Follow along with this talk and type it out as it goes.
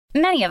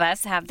Many of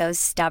us have those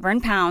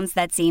stubborn pounds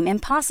that seem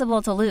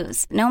impossible to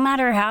lose, no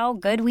matter how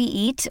good we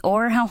eat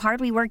or how hard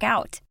we work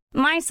out.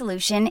 My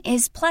solution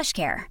is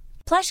PlushCare.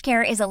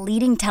 PlushCare is a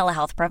leading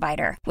telehealth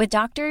provider with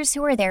doctors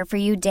who are there for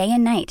you day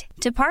and night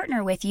to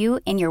partner with you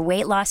in your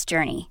weight loss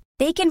journey.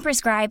 They can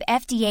prescribe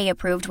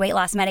FDA-approved weight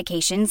loss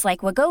medications like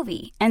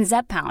Wegovy and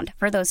Zepbound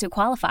for those who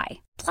qualify.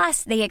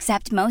 Plus, they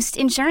accept most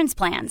insurance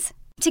plans.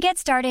 To get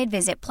started,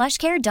 visit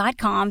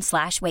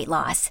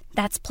plushcare.com/weightloss.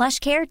 That's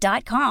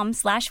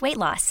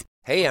plushcare.com/weightloss.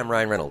 Hey, I'm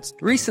Ryan Reynolds.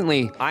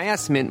 Recently, I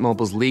asked Mint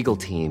Mobile's legal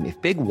team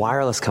if big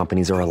wireless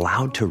companies are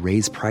allowed to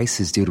raise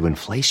prices due to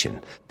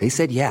inflation. They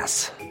said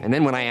yes. And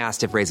then when I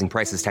asked if raising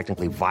prices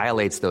technically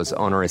violates those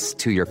onerous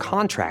two-year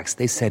contracts,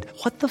 they said,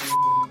 "What the f***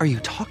 are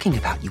you talking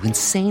about, you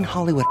insane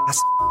Hollywood ass?"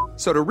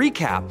 So to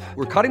recap,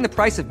 we're cutting the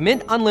price of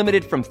Mint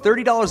Unlimited from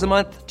 $30 a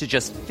month to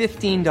just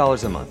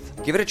 $15 a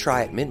month. Give it a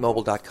try at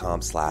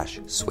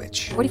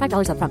mintmobile.com/switch.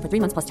 $45 up front for 3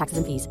 months plus taxes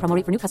and fees. Promo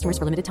rate for new customers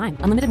for limited time.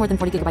 Unlimited more than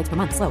 40 gigabytes per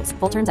month. Slows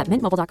full terms at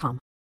mintmobile.com.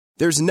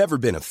 There's never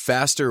been a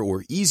faster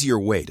or easier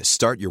way to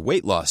start your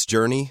weight loss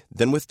journey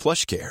than with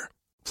PlushCare.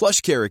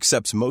 PlushCare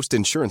accepts most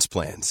insurance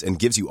plans and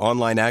gives you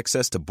online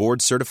access to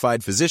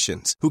board-certified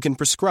physicians who can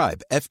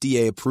prescribe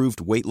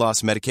FDA-approved weight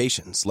loss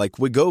medications like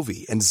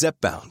Wegovy and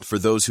Zepbound for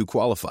those who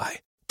qualify.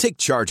 Take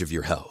charge of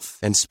your health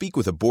and speak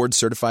with a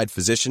board-certified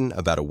physician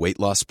about a weight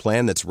loss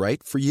plan that's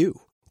right for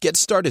you. Get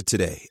started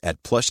today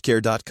at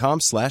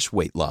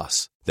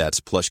plushcare.com/weightloss.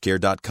 That's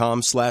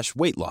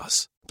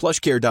plushcare.com/weightloss.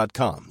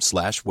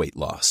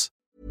 plushcare.com/weightloss.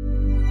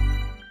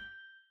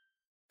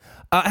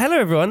 Hello,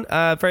 everyone.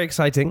 Very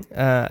exciting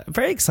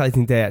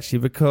day, actually,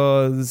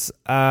 because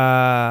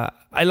I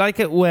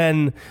like it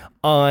when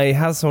I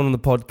have someone on the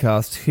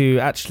podcast who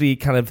actually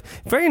kind of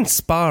very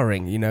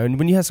inspiring, you know. And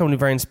when you have someone who's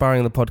very inspiring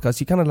on the podcast,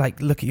 you kind of like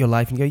look at your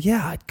life and go,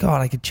 yeah, God,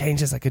 I could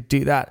change this, I could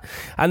do that.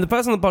 And the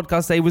person on the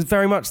podcast today was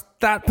very much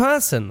that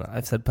person.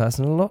 I've said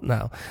person a lot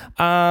now.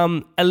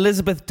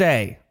 Elizabeth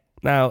Day.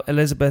 Now,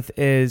 Elizabeth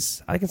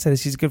is, I can say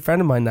this, she's a good friend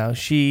of mine now.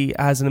 She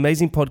has an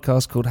amazing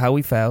podcast called How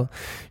We Fail.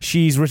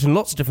 She's written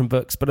lots of different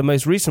books, but the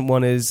most recent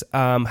one is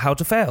How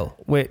to Fail,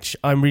 which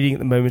I'm reading at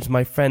the moment,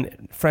 my friend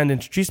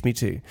introduced me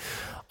to.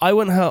 I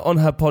went on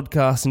her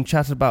podcast and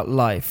chatted about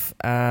life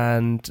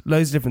and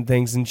loads of different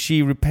things, and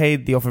she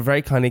repaid the offer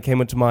very kindly,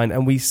 came onto mine,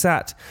 and we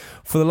sat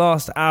for the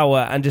last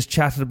hour and just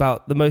chatted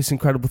about the most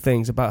incredible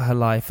things about her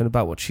life and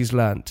about what she's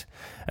learnt.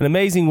 An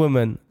amazing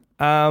woman.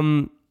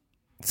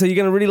 So you're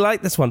going to really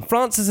like this one.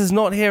 Francis is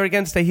not here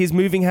again today. He's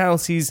moving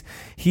house. He's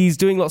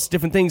doing lots of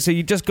different things. So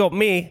you just got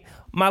me,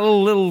 my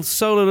little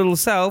solo little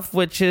self,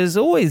 which is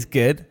always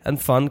good and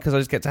fun because I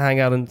just get to hang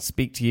out and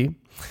speak to you.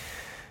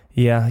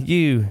 Yeah,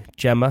 you,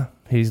 Gemma,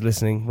 who's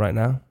listening right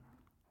now.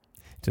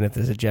 Don't know if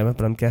there's a Gemma,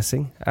 but I'm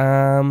guessing.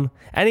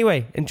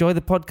 Anyway, enjoy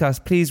the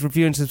podcast. Please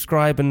review and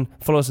subscribe and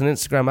follow us on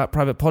Instagram at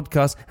Private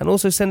Podcast, and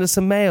also send us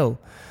some mail.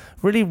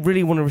 Really,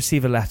 really want to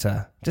receive a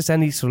letter. Just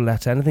any sort of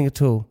letter, anything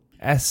at all.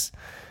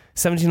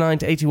 79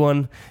 to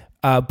 81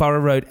 Borough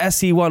Road,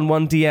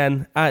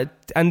 SE11DN,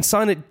 and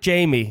sign it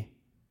Jamie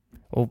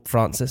or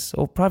Francis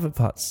or Private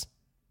Parts.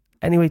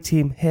 Anyway,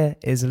 team, here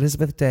is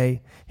Elizabeth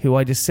Day, who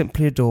I just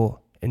simply adore.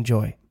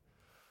 Enjoy.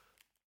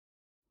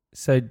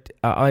 So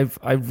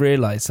I've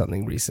realised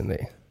something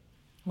recently.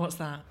 What's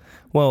that?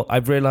 Well,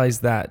 I've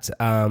realised that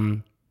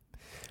when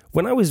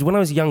I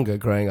was younger,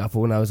 growing up,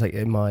 or when I was like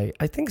I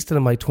think still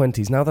in my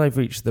 20s, now that I've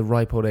reached the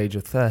ripe old age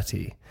of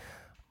 30,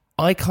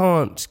 I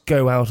can't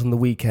go out on the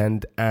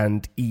weekend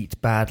and eat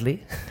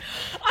badly.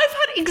 I've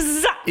had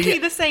exactly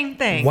the same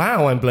thing.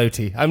 Wow, I'm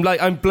bloated.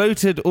 I'm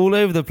bloated all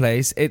over the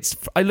place.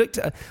 I looked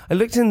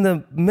in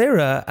the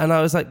mirror and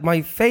I was like,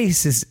 my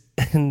face is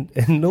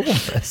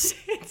enormous.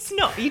 It's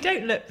not. You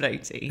don't look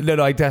bloated.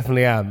 No, I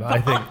definitely am. But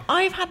I think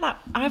I've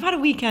had a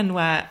weekend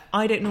where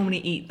I don't normally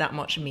eat that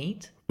much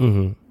meat.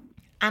 Mm-hmm.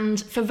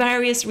 And for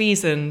various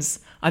reasons,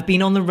 I've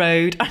been on the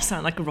road. I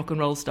sound like a rock and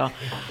roll star.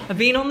 I've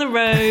been on the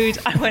road.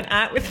 I went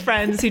out with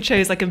friends who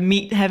chose like a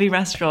meat-heavy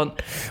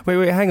restaurant.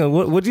 Wait, hang on.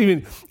 What do you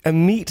mean, a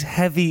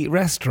meat-heavy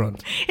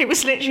restaurant? It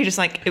was literally just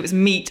like, it was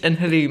meat and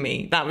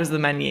halloumi. That was the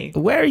menu.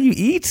 Where are you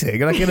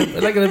eating? Like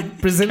in a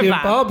Brazilian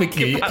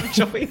barbecue? Kebab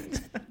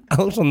joint.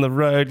 Out on the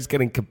road, just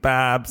getting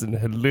kebabs and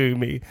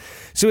halloumi.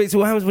 So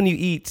what happens when you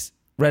eat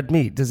red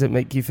meat? Does it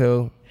make you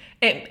feel...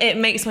 It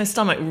makes my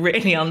stomach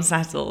really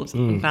unsettled.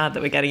 I'm glad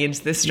that we're getting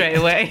into this straight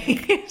away.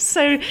 It's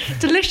so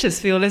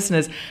delicious for your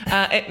listeners.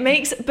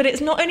 But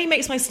it not only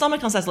makes my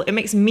stomach unsettled, it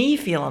makes me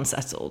feel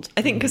unsettled.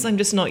 I think because I'm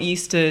just not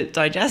used to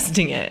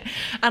digesting it.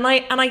 And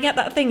I get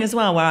that thing as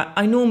well where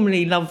I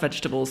normally love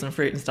vegetables and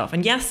fruit and stuff.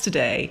 And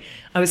yesterday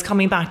I was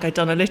coming back, I'd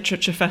done a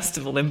literature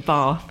festival in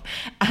Bath.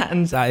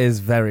 And that is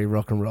very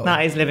rock and roll.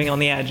 That is living on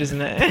the edge, isn't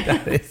it?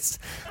 That is...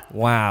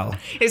 Wow.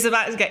 It's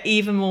about to get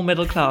even more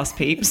middle class,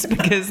 peeps,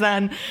 because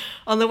then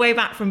on the way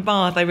back from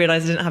Bath, I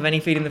realised I didn't have any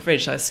food in the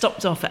fridge. So I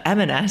stopped off at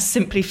M&S,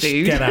 Simply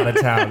Food. Get out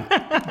of town.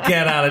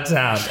 Get out of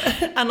town.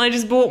 And I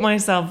just bought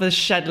myself a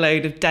shed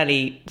load of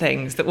deli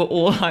things that were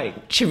all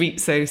like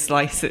chorizo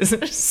slices,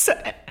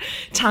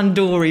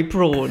 tandoori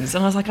prawns.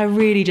 And I was like, I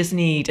really just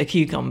need a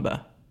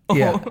cucumber.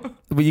 Yeah,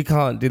 but you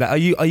can't do that. Are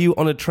you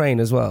on a train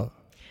as well?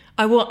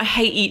 I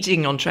hate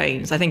eating on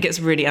trains. I think it's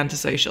really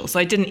antisocial. So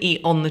I didn't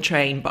eat on the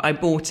train, but I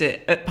bought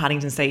it at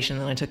Paddington Station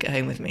and I took it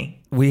home with me.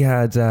 We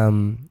had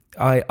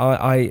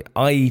I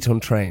eat on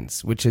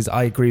trains, which is,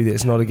 I agree that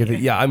it's not a good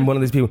thing. Yeah, I'm one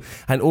of those people.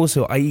 And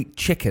also I eat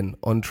chicken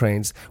on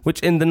trains,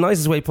 which in the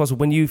nicest way possible.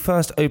 When you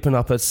first open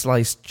up a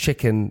sliced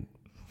chicken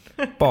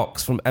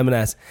box from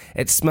M&S,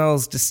 it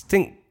smells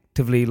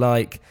distinctively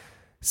like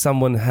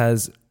someone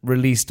has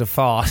released a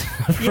fart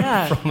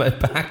from a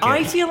packet.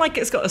 I feel like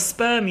it's got a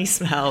spermy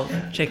smell,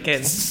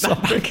 chicken.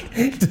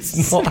 It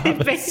does not have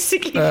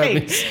basically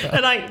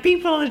and like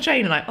people on the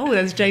train are like, oh,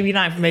 there's Jamie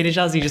Lang from Made in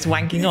Chelsea just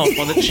wanking off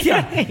on the train.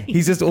 Yeah,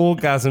 he's just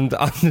orgasmed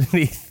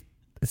underneath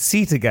the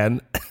seat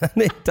again, and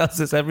it does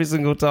this every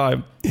single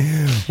time.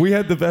 We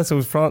had the best. It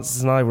was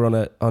Francis and I were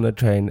on a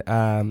train,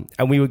 and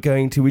we're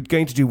going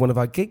to do one of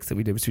our gigs that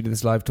we did. So we did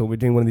this live tour. We're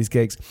doing one of these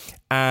gigs,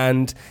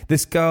 and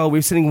this girl, we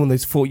were sitting on one of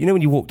those four. You know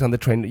when you walk down the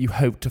train that you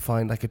hope to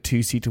find like a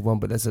 2-seater one,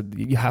 but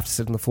you have to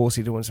sit on the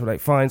 4-seater one. So we're like,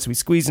 fine. So we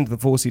squeezed into the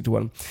 4-seater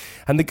one,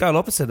 and the girl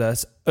opposite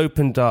us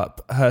opened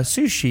up her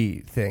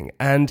sushi thing.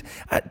 And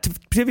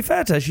to be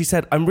fair to her, she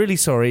said, "I'm really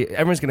sorry.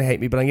 Everyone's going to hate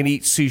me, but I'm going to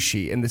eat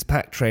sushi in this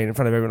packed train in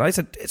front of everyone." I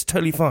said, "It's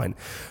totally fine."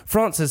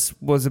 Francis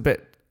was a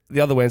bit the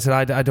other way and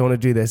said, I don't want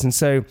to do this. And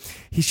so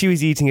she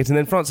was eating it, and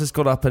then Francis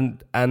got up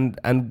and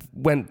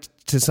went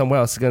to somewhere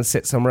else to go and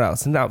sit somewhere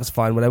else, and that was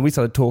fine. Whatever. We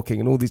started talking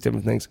and all these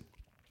different things.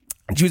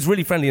 And she was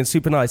really friendly and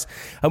super nice.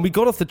 And we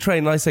got off the train,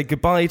 and I said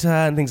goodbye to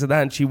her and things like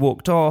that, and she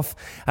walked off.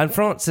 And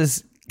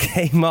Francis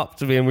came up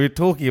to me, and we were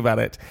talking about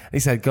it. And he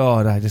said,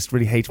 "God, I just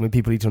really hate when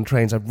people eat on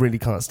trains. I really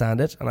can't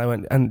stand it." And I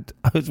went, and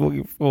I was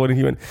walking forward, and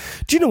he went,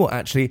 "Do you know what,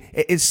 actually?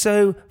 It is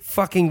so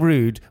fucking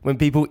rude when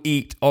people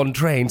eat on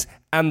trains."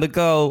 And the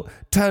girl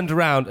turned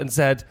around and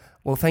said,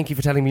 "Well, thank you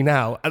for telling me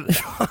now." And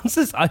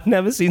Francis, I've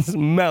never seen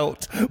him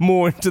melt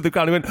more into the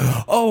ground. He went,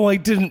 "Oh, I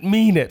didn't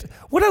mean it."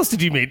 What else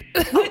did you mean?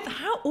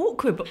 How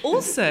awkward, but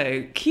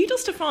also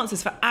kudos to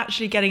Francis for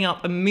actually getting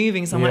up and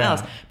moving somewhere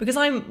else, because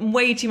I'm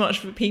way too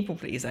much of a people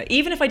pleaser.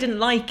 Even if I didn't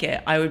like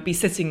it, I would be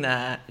sitting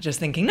there just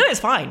thinking, no, it's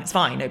fine.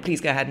 No,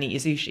 please go ahead and eat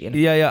your sushi.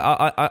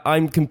 And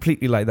I'm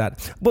completely like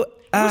that. But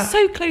you're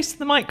so close to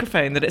the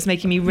microphone that it's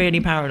making me really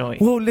paranoid.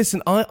 Well,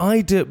 listen,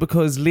 I do it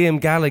because Liam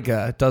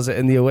Gallagher does it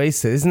in the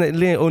Oasis, isn't it?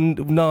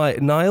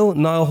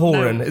 Niall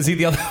Horan. No. Is he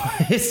the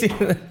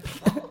other?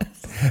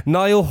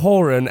 Niall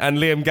Horan and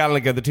Liam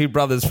Gallagher, the two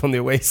brothers from the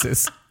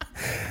Oasis,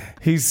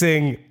 who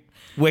sing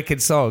wicked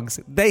songs.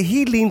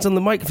 He leans on the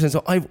microphone,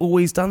 so I've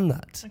always done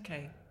that.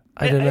 Okay.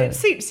 I don't know. It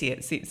suits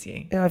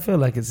you. Yeah, I feel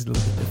like it's a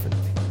little bit different.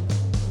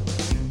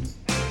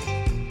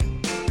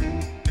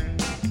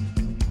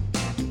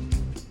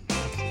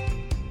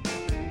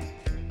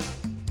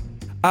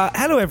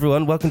 Hello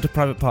everyone, welcome to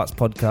Private Parts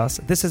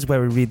Podcast. This is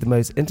where we read the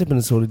most intimate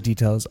and sordid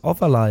details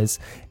of our lives.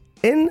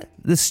 In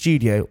the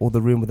studio, or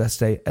the room with us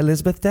today,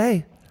 Elizabeth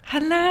Day.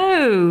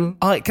 Hello.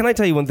 Can I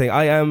tell you one thing?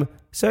 I am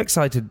so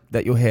excited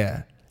that you're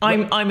here.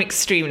 I'm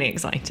extremely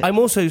excited. I'm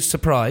also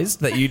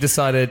surprised that you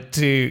decided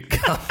to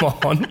come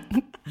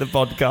on the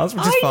podcast,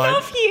 which is fine.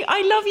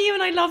 I love you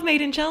and I love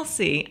Made in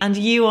Chelsea. And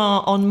you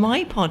are on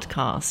my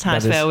podcast, How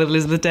to Fail with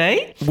Elizabeth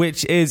Day.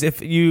 Which is,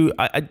 if you...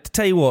 I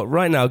tell you what,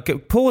 right now,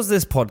 pause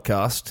this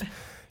podcast,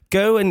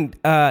 go and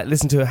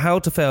listen to How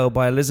to Fail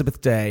by Elizabeth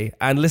Day,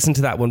 and listen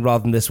to that one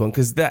rather than this one,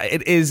 because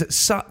it is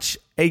such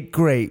a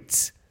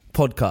great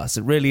podcast.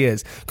 It really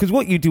is. Because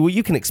what you do, well,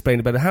 you can explain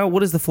about it.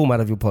 What is the format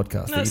of your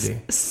podcast that you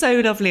do?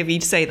 So lovely of you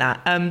to say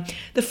that.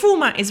 The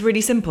format is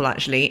really simple,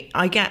 actually.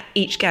 I get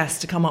each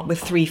guest to come up with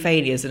 3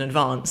 failures in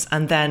advance,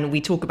 and then we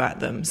talk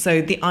about them.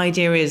 So the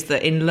idea is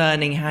that in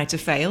learning how to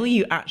fail,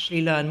 you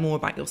actually learn more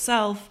about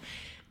yourself,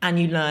 and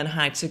you learn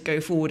how to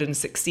go forward and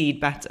succeed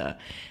better.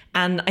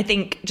 And I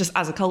think just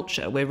as a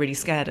culture, we're really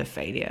scared of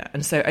failure.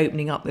 And so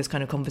opening up those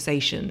kind of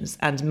conversations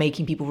and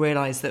making people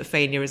realise that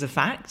failure is a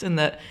fact, and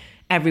that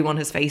everyone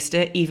has faced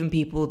it, even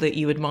people that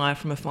you admire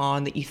from afar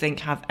and that you think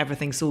have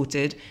everything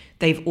sorted.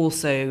 They've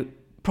also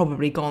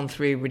probably gone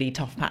through really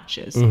tough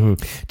patches. Mm-hmm.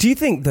 Do you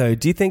think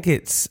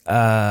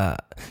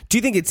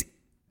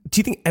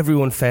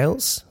everyone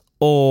fails?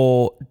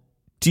 Or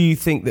do you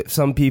think that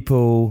some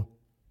people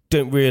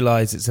don't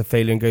realise it's a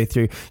failure and go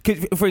through?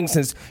 For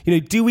instance,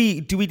 do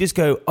we just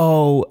go,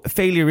 oh,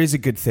 failure is a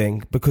good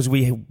thing because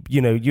you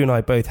and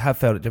I both have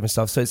failed at different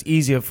stuff, so it's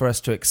easier for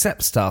us to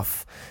accept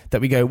stuff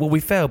that we go, well, we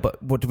failed,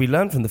 but what do we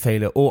learn from the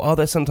failure? Or are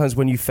there sometimes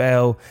when you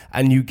fail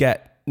and you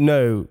get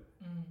no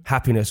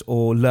happiness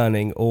or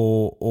learning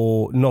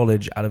or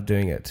knowledge out of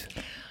doing it?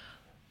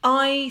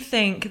 I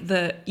think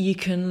that you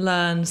can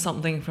learn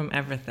something from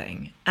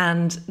everything,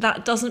 and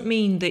that doesn't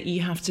mean that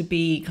you have to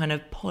be kind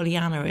of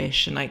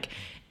Pollyanna-ish and like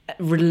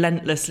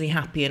relentlessly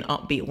happy and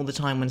upbeat all the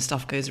time when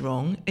stuff goes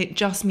wrong. It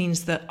just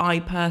means that I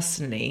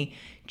personally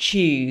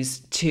choose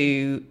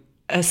to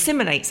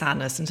assimilate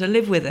sadness and to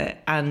live with it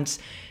and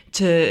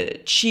to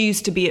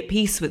choose to be at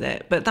peace with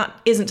it. But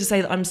that isn't to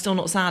say that I'm still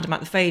not sad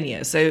about the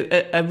failure. So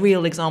a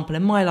real example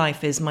in my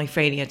life is my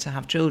failure to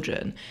have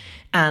children.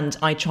 And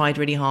I tried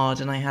really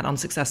hard and I had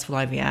unsuccessful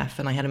IVF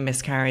and I had a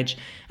miscarriage.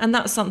 And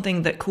that's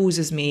something that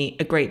causes me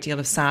a great deal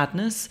of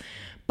sadness.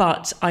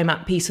 But I'm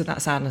at peace with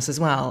that sadness as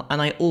well.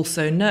 And I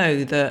also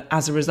know that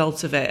as a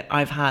result of it,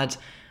 I've had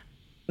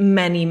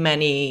many,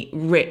 many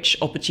rich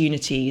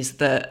opportunities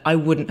that I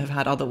wouldn't have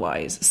had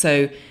otherwise.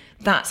 So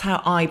that's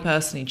how I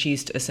personally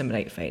choose to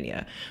assimilate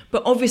failure.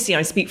 But obviously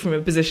I speak from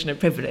a position of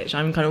privilege.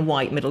 I'm kind of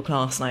white, middle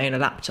class, and I own a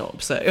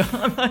laptop. So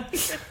I'm like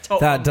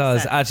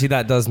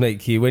that does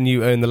make you, when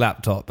you own the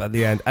laptop at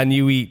the end and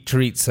you eat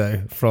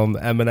chorizo from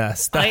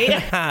M&S.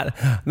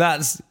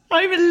 That's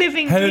I'm a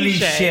living holy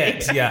cliche.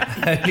 Shit. Yeah,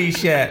 holy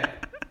shit.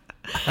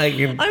 I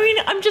mean,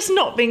 I'm just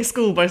not being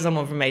schooled by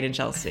someone from Made in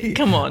Chelsea.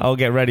 Come on. I'll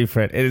get ready for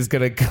it. It is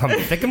going to come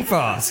thick and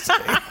fast.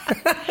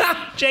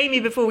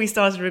 Jamie, before we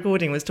started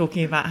recording, was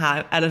talking about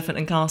how Elephant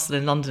and Castle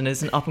in London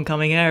is an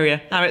up-and-coming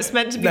area. Now, it's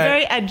meant to be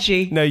very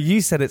edgy. No,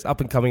 you said it's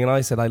up-and-coming, and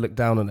I said I look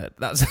down on it.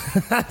 That's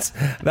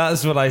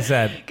what I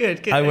said.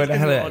 Good. I went,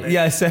 hello.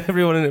 Yeah, so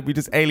everyone in it, we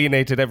just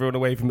alienated everyone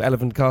away from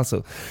Elephant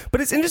Castle.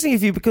 But it's interesting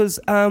of you because...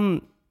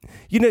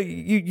 you know,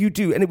 you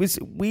do, and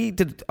we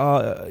did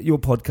your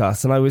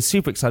podcast, and I was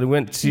super excited. We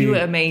went to. You were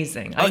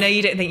amazing. I know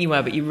you didn't think you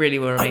were, but you really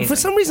were amazing. For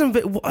some reason,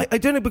 I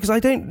don't know, because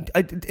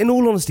in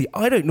all honesty,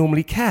 I don't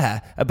normally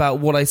care about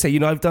what I say. You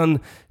know, I've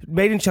done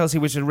Made in Chelsea,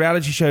 which is a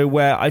reality show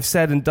where I've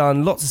said and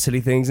done lots of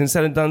silly things, and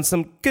said and done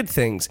some good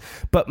things,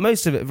 but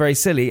most of it very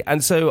silly.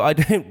 And so I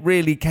don't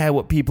really care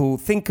what people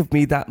think of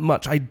me that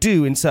much. I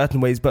do in certain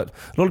ways, but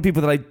a lot of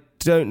people that I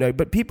don't know,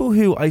 but people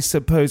who I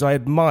suppose I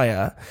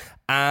admire.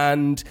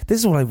 And this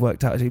is what I've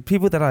worked out.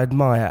 People that I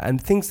admire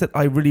and things that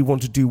I really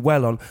want to do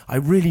well on, I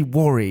really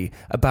worry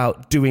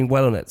about doing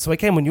well on it. So I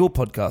came on your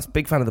podcast,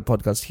 big fan of the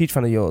podcast, huge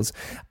fan of yours.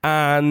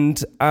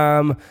 And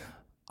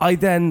I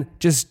then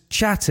just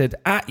chatted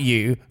at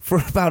you for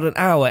about an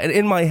hour. And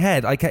in my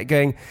head, I kept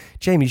going,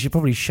 Jamie, you should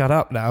probably shut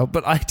up now.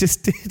 But I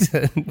just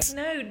didn't.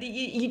 No,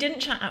 you didn't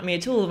chat at me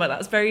at all. But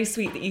that's very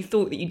sweet that you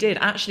thought that you did.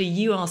 Actually,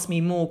 you asked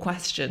me more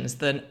questions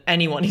than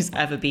anyone who's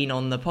ever been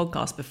on the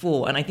podcast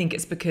before. And I think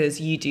it's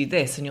because you do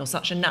this and you're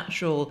such a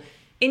natural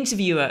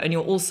interviewer and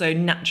you're also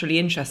naturally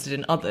interested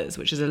in others,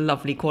 which is a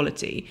lovely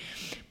quality.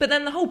 But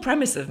then the whole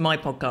premise of my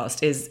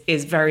podcast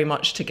is very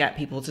much to get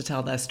people to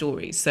tell their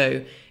stories.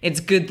 So it's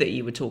good that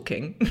you were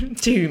talking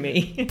to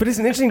me. But it's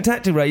an interesting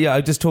tactic, right? Yeah,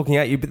 I'm just talking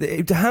at you.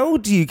 But how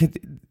do you...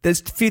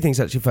 There's a few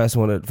things actually first I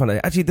want to find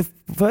out. Actually, the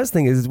first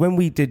thing is when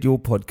we did your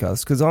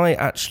podcast, because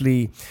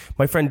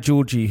my friend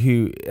Georgie,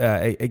 who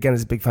again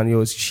is a big fan of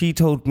yours, she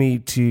told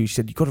me she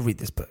said, you've got to read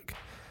this book.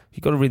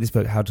 You've got to read this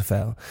book, How to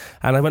Fail.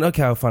 And I went,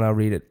 okay, I'll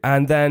read it.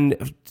 And then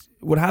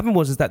what happened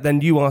was that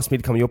then you asked me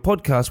to come on your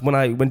podcast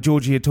when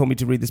Georgie had told me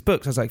to read this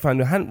book. So I was like, fine,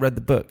 I hadn't read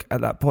the book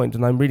at that point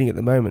and I'm reading it at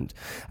the moment.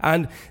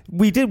 And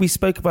we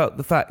spoke about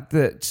the fact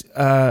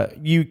that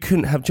you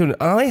couldn't have children.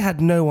 I had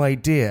no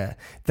idea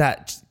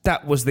that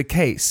was the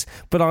case.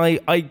 But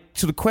I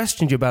sort of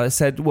questioned you about it,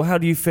 said, well, how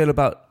do you feel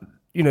about,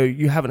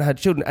 you haven't had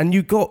children? And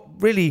you got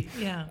really...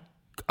 Yeah.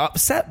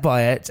 upset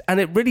by it, and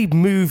it really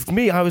moved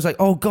me. I was like,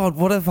 oh God,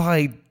 what have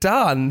I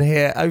done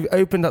here? I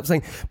opened up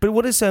saying, but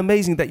what is so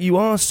amazing that you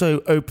are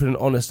so open and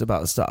honest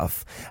about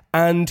stuff,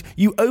 and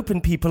you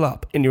open people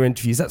up in your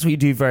interviews. That's what you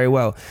do very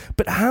well.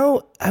 But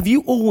how have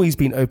you always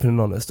been open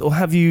and honest, or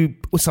have you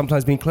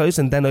sometimes been closed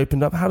and then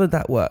opened up? How did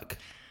that work?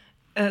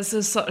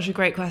 It's such a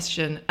great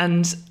question.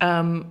 And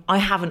I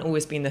haven't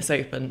always been this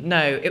open.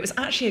 No, it was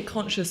actually a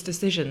conscious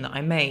decision that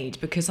I made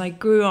because I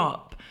grew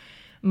up.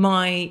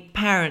 My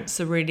parents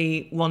are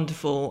really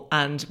wonderful,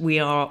 and we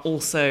are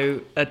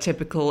also a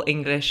typical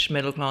English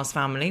middle-class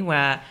family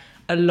where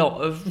a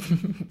lot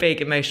of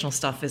big emotional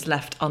stuff is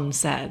left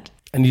unsaid.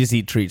 And you just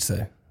eat treats,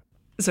 though?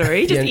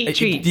 Sorry, eat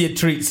treats. You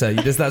treats, though.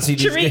 That's what you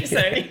just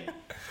Chorizo.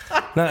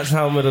 That's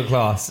how middle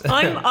class.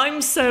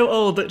 I'm so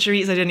old that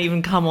chorizo didn't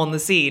even come on the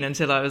scene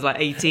until I was like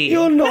 18.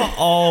 You're not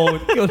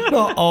old. You're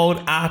not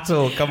old at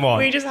all. Come on.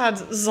 We just had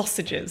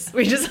sausages.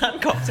 We just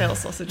had cocktail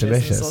sausages.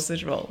 Delicious. And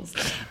sausage rolls.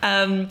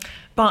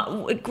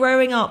 But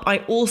growing up, I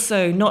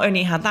also not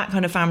only had that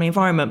kind of family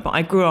environment, but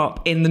I grew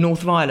up in the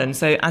north of Ireland.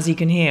 So as you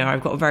can hear,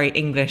 I've got a very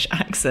English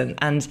accent.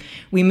 And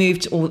we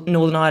moved to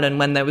Northern Ireland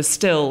when there was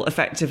still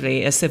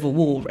effectively a civil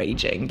war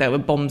raging. There were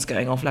bombs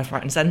going off left,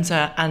 right and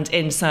centre. And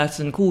in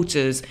certain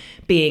quarters,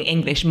 being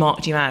English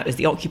marked you out as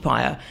the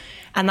occupier.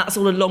 And that's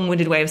all a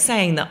long-winded way of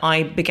saying that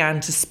I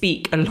began to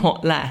speak a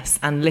lot less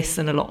and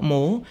listen a lot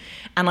more.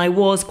 And I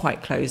was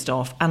quite closed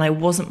off and I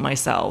wasn't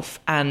myself.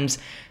 And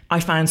I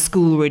found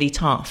school really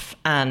tough.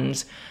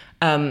 And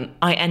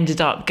I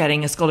ended up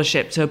getting a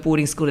scholarship to a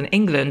boarding school in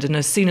England. And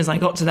as soon as I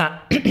got to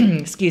that,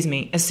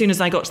 as soon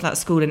as I got to that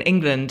school in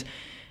England,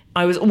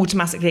 I was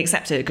automatically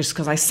accepted just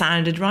because I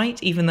sounded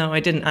right, even though I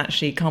didn't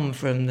actually come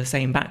from the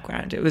same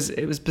background. It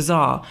was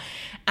bizarre.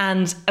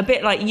 And a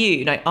bit like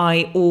you,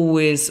 I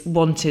always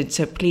wanted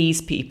to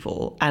please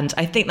people. And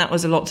I think that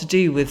was a lot to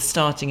do with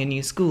starting a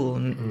new school.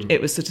 And it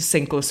was sort of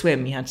sink or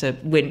swim. You had to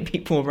win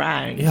people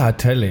around. Yeah,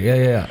 totally.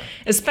 Yeah.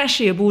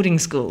 Especially a boarding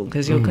school,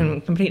 because you're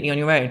completely on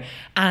your own.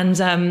 And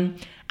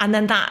And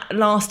then that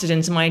lasted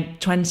into my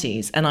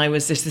 20s, and I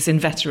was just this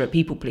inveterate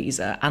people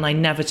pleaser, and I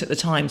never took the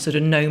time to sort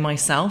of know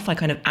myself. I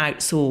kind of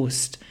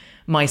outsourced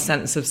my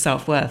sense of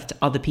self-worth to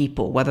other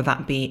people, whether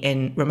that be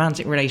in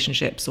romantic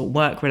relationships or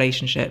work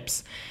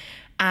relationships.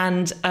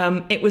 And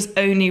it was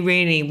only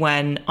really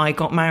when I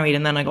got married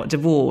and then I got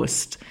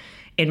divorced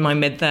in my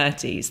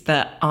mid-30s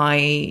that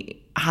I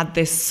had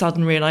this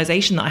sudden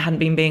realization that I hadn't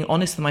been being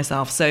honest with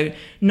myself. So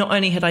not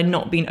only had I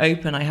not been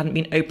open, I hadn't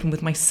been open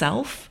with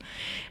myself.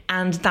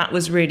 And that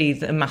was really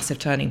a massive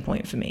turning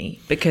point for me,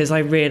 because I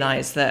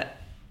realized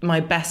that my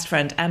best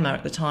friend Emma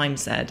at the time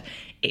said,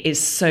 it is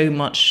so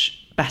much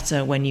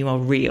better when you are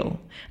real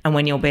and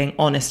when you're being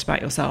honest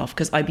about yourself,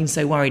 because I've been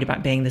so worried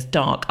about being this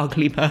dark,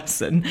 ugly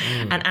person.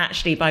 And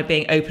actually, by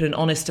being open and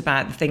honest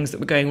about the things that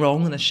were going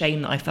wrong and the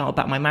shame that I felt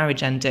about my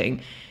marriage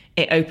ending,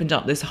 it opened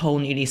up this whole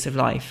new lease of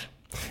life.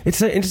 It's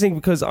so interesting,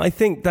 because I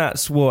think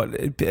that's what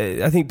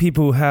I think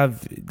people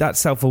have, that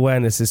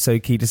self-awareness is so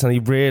key, to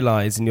suddenly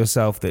realise in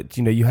yourself that,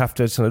 you know, you have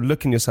to sort of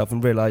look in yourself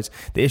and realise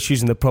the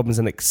issues and the problems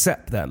and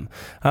accept them.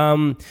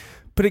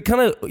 But it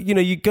kind of, you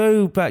know, you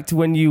go back to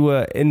when you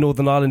were in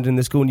Northern Ireland in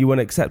the school and you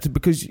weren't accepted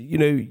because, you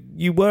know,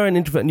 you were an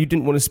introvert and you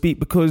didn't want to speak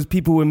because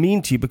people were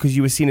mean to you because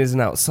you were seen as an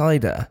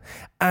outsider.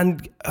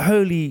 And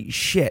holy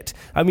shit,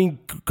 I mean,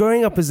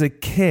 growing up as a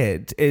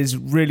kid is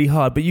really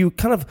hard, but you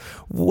kind of,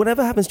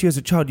 whatever happens to you as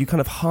a child, you kind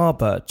of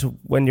harbour to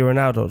when you're an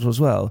adult as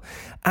well.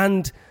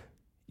 And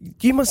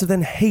you must have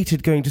then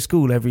hated going to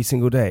school every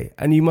single day,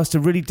 and you must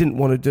have really didn't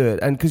want to do it.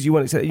 And because you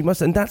weren't accepted,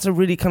 and that's a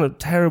really kind of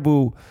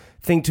terrible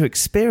thing to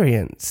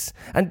experience.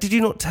 And did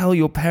you not tell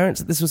your parents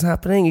that this was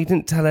happening? You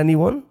didn't tell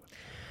anyone?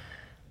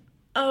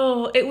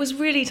 Oh, it was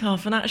really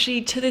tough. And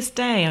actually, to this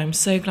day, I'm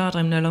so glad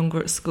I'm no longer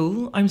at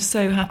school. I'm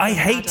so happy. I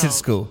hated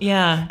school.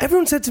 Yeah.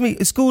 Everyone said to me,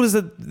 school is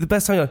the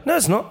best time. No,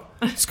 it's not.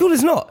 School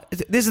is not.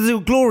 This is the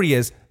glory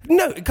years.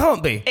 No, it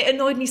can't be. It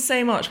annoyed me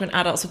so much when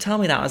adults would tell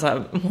me that. I was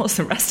like, what's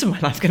the rest of my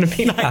life going to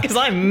be like? Because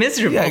I'm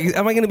miserable. Yeah,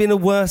 am I going to be in a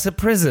worse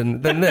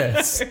prison than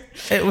this?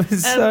 It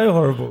was so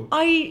horrible.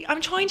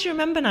 I'm trying to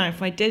remember now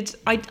if I did.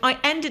 I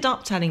ended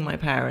up telling my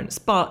parents,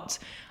 but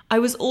I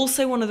was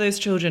also one of those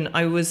children.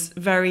 I was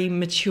very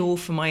mature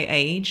for my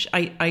age.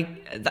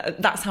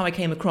 That's how I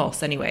came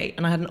across anyway.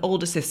 And I had an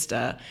older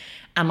sister,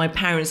 and my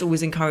parents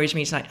always encouraged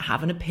me to like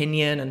have an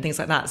opinion and things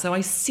like that. So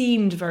I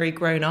seemed very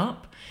grown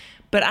up.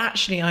 But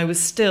actually, I was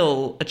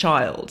still a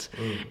child.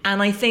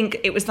 And I think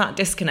it was that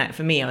disconnect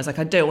for me. I was like,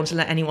 I don't want to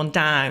let anyone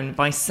down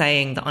by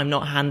saying that I'm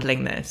not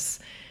handling this.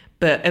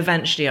 But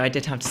eventually, I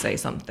did have to say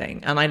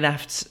something. And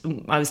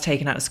I was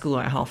taken out of school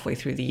like halfway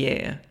through the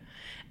year.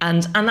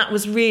 And that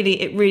was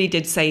it really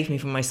did save me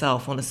from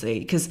myself, honestly.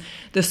 Because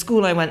the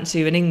school I went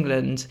to in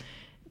England,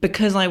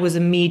 because I was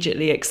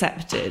immediately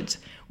accepted,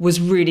 was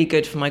really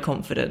good for my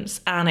confidence,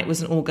 and it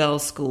was an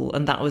all-girls school,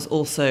 and that was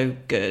also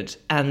good.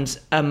 And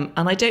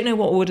I don't know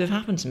what would have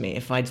happened to me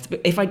if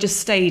I just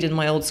stayed in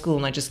my old school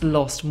and I just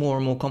lost more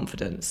and more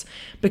confidence,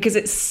 because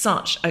it's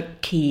such a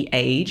key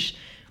age.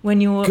 When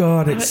you're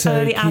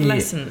early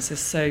adolescence is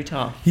so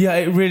tough. Yeah,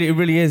 it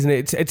really is, and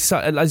it's as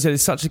I said,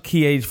 it's such a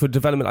key age for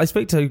development. I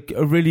spoke to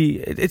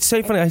it's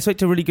so funny. I spoke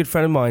to a really good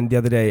friend of mine the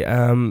other day,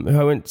 who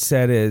I won't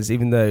say it is,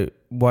 even though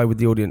why would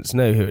the audience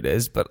know who it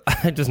is? But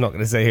I'm just not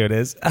going to say who it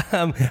is.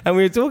 And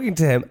we were talking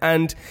to him,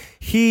 and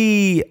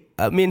me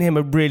and him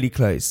are really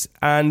close,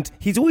 and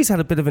he's always had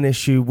a bit of an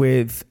issue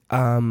with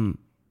trying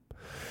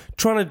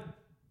to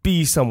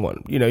be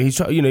someone, you know. He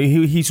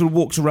sort of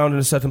walks around in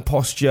a certain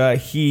posture.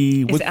 Is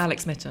it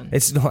Alex Mitten?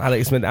 It's not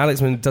Alex Mitten.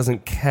 Alex Mitten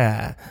doesn't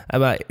care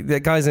about. The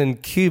guy's in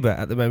Cuba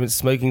at the moment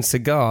smoking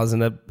cigars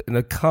in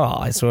a car.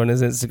 I saw on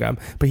his Instagram,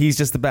 but he's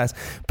just the best.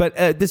 But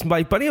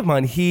my buddy of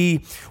mine,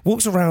 he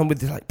walks around with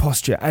this like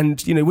posture,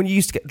 and you know, when you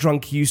used to get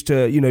drunk, he used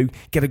to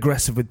get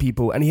aggressive with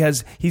people, and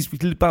he's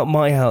about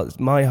my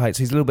height, so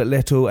he's a little bit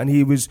little, and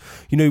he was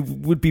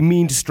would be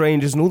mean to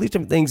strangers and all these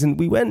different things. And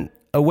we went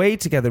away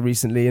together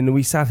recently, and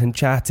we sat and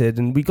chatted,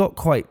 and we got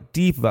quite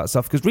deep about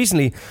stuff, because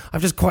recently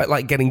I've just quite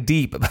like getting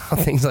deep about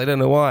things. I don't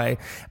know why.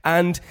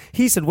 And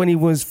he said when he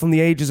was from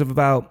the ages of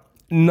about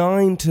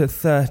 9 to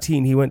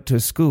 13, he went to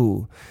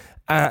school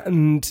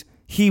and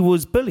he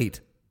was bullied.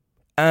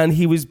 And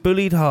he was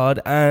bullied hard,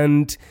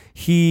 and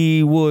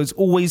he was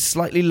always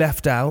slightly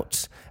left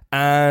out.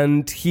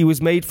 And he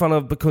was made fun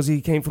of because he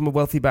came from a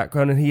wealthy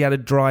background, and he had a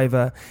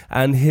driver,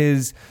 and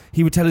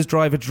he would tell his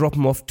driver to drop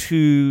him off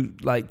to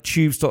like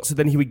tube stops, so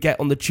then he would get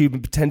on the tube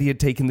and pretend he had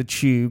taken the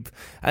tube.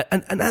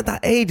 And at that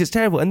age, it's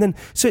terrible. And then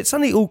so it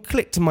suddenly all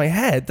clicked in my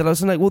head that I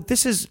was like, well,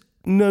 this is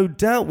no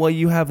doubt why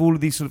you have all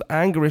of these sort of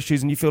anger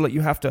issues, and you feel like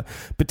you have to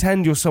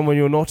pretend you're someone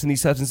you're not in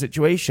these certain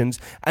situations.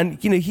 And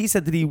he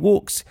said that he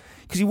walks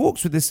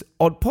with this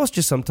odd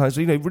posture sometimes,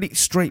 really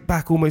straight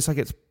back, almost like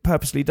it's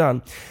purposely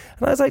done.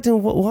 And I was like to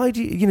him, why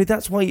do you,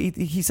 that's why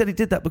he said he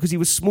did that, because he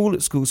was small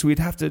at school, so he'd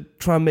have to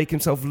try and make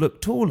himself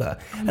look taller.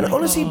 And it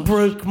honestly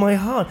broke my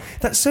heart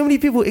that so many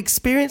people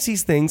experience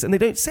these things and they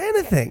don't say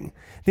anything.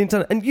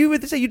 And you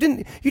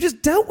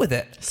just dealt with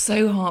it.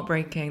 So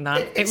heartbreaking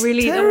that. It's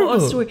really, terrible.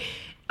 what a story.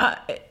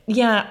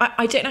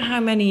 I don't know how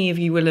many of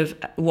you will have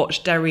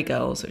watched Derry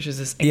Girls, which is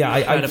this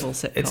incredible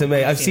sitcom. It's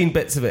amazing. I've seen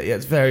bits of it. Yeah,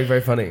 it's very,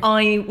 very funny.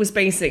 I was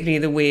basically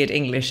the weird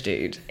English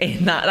dude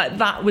in that. Like,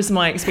 that was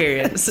my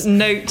experience.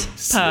 Note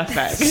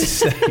perfect.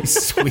 So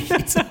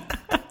sweet.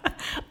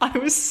 I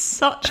was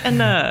such a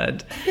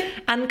nerd.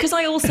 And because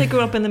I also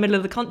grew up in the middle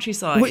of the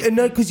countryside. Wait,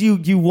 no, because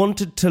you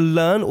wanted to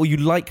learn, or you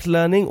liked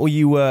learning, or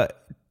you were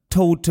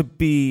told to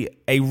be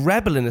a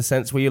rebel in a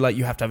sense where you're like,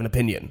 you have to have an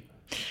opinion.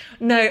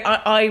 No,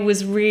 I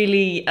was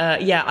really,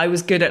 I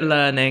was good at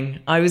learning.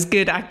 I was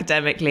good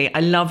academically.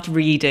 I loved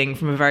reading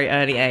from a very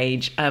early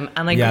age.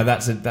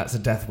 That's a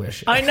death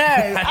wish. I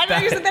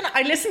know. So then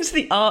I listened to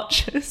the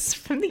Archers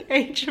from the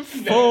age of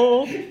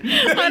 4.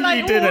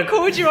 I wore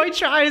corduroy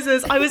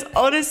trousers. I was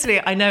honestly,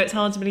 I know it's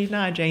hard to believe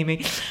now,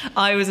 Jamie.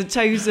 I was a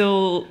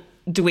total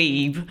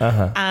dweeb,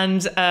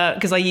 and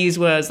because I use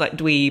words like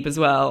dweeb as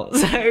well.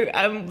 So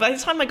by the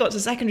time I got to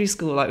secondary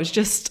school, I was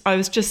just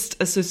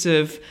a sort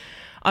of.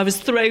 I was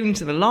thrown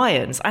to the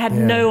lions. I had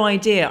no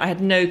idea. I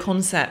had no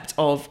concept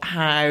of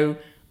how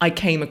I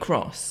came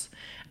across.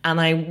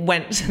 And I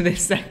went to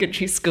this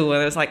secondary school where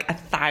there was like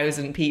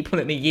 1,000 people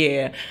in a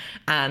year,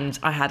 and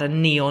I had a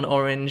neon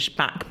orange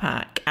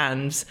backpack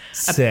and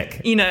sick.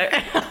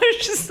 I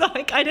was just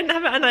like, I didn't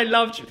have it, and I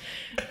loved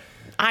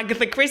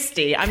Agatha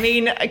Christie. I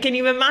mean, can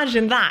you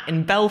imagine that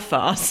in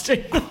Belfast?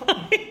 What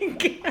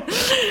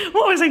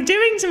was I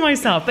doing to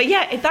myself? But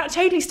yeah, that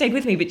totally stayed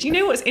with me. But do you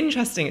know what's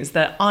interesting is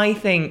that I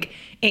think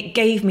it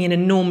gave me an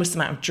enormous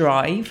amount of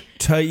drive.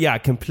 Yeah,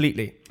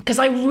 completely. Because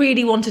I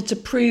really wanted to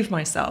prove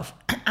myself.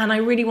 And I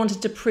really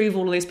wanted to prove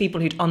all of those people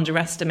who'd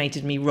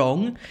underestimated me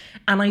wrong.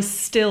 And I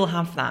still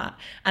have that.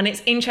 And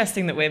it's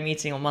interesting that we're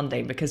meeting on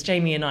Monday, because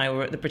Jamie and I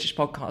were at the British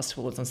Podcast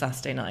Awards on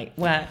Saturday night,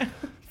 where...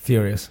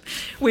 Furious.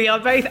 We are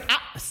both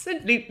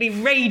absolutely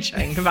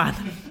raging about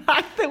the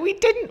fact that we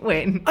didn't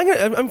win.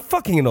 I'm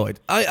fucking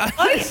annoyed. I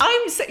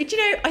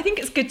think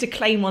it's good to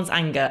claim one's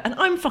anger, and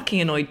I'm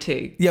fucking annoyed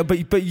too. Yeah,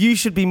 but you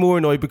should be more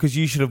annoyed because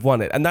you should have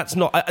won it, and that's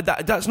not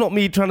that's not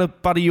me trying to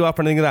buddy you up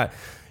or anything like that.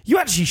 You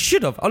actually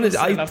should have. Honestly,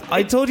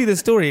 I told you the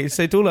story.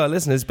 So to all our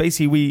listeners,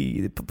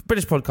 basically,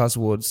 British Podcast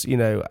Awards,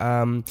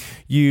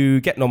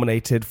 you get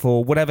nominated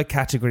for whatever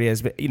category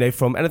is,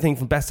 from anything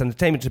from best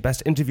entertainment to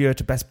best interviewer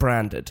to best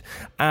branded.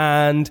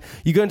 And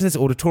you go into this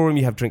auditorium,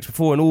 you have drinks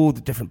before, and all the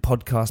different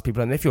podcast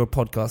people. And if you're a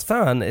podcast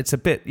fan, it's a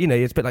bit,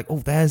 it's a bit like, oh,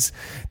 there's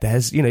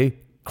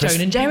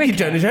Joan and Jerry.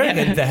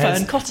 Yeah.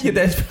 Fern Cotton. Yeah,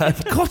 there's Fern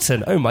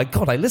Cotton. Oh my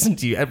God, I listen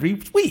to you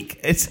every week.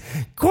 It's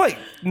quite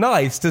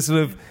nice to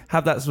sort of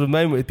have that sort of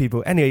moment with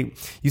people. Anyway,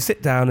 you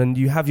sit down and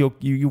you have you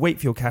wait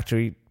for your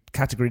category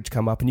to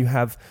come up, and you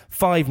have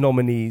 5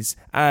 nominees.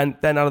 And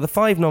then out of the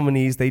 5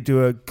 nominees, they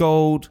do a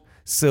gold,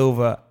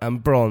 silver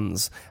and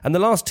bronze. And the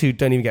last 2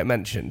 don't even get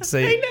mentioned. So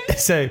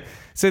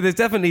there's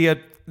definitely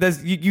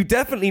you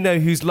definitely know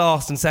who's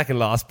last and second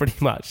last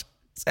pretty much.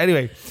 So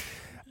anyway,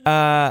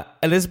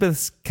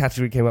 Elizabeth's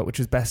category came up, which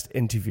was best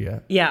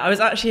interviewer. Yeah, I was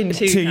actually in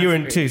 2. You were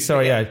in 2.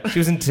 Sorry, yeah, she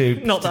was in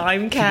 2. Not that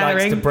I'm caring.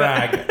 She likes to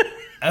brag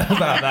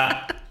about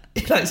that.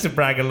 He likes to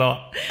brag a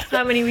lot.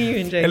 How many were you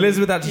in, James?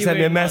 Elizabeth actually sent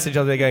me a message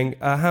the other day going,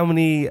 how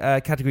many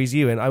categories are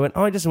you in? I went,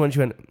 I just won. She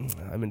went,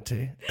 I'm in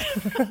 2.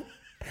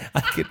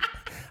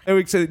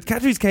 So the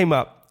categories came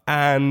up,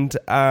 and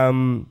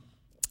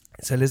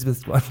so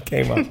Elizabeth's one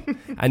came up,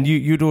 and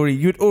you'd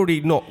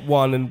already not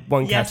won in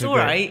one category. Yes, all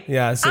right.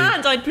 Yeah, so,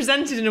 and I'd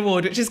presented an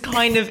award, which is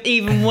kind of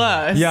even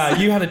worse. Yeah,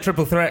 you had a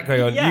triple threat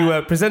going on. Yeah. You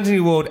were presenting the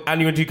award, and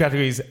you were in 2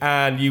 categories,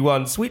 and you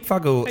won sweet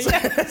fuggles.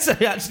 Yeah. So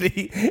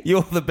actually,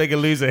 you're the bigger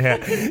loser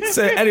here.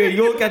 So anyway,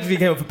 your category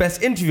came up for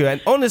best interviewer, and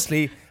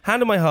honestly,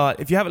 hand on my heart,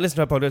 if you haven't listened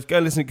to our podcast, go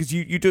and listen, because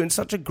you do it in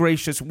such a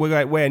gracious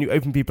way, and you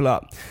open people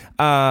up.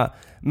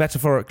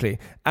 Metaphorically,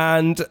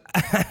 and it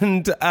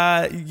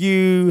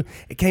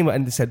came up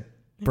and it said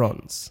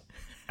bronze,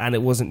 and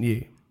it wasn't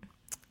you.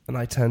 And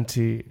I turned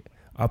to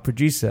our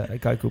producer, a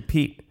guy called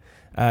Pete.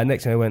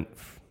 Next time I went,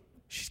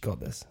 she's got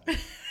this.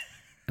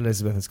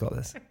 Elizabeth has got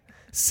this.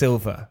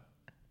 Silver,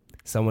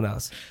 someone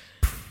else.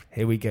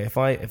 Here we go. If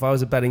I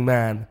was a betting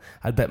man,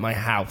 I'd bet my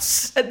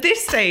house. At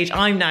this stage,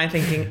 I'm now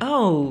thinking,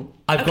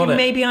 I've got it.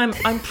 Maybe I'm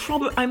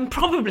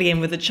probably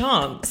in with a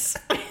chance.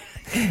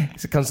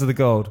 So it comes to the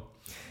gold.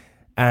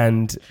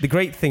 And the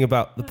great thing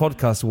about the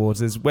podcast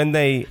awards is when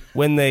they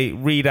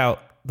read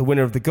out the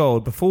winner of the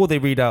gold, before they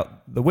read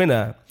out the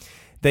winner,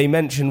 they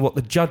mention what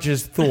the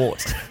judges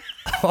thought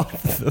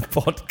of the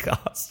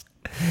podcast.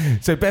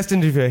 So best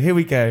interviewer, here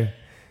we go.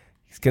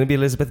 It's going to be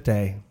Elizabeth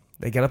Day.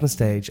 They get up on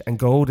stage, and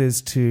gold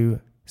is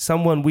to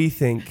someone we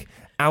think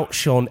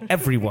outshone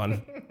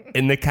everyone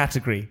in the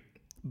category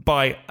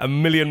by a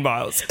million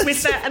miles.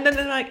 And then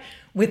they're like,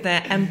 with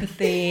their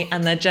empathy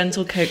and their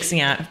gentle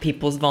coaxing out of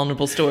people's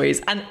vulnerable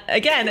stories. And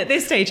again, at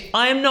this stage,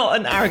 I am not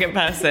an arrogant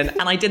person,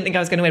 and I didn't think I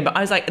was going to win. But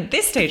I was like, at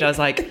this stage, I was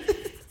like,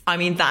 I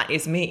mean, that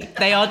is me.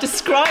 They are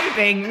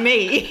describing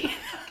me.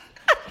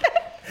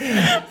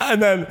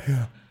 And then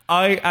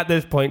I, at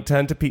this point,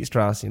 turned to Pete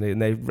Strauss,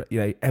 and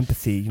they,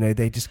 empathy,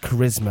 they just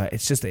charisma.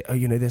 It's just,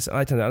 this. And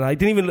I turned,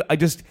 and I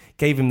just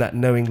gave him that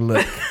knowing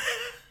look.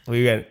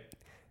 We went,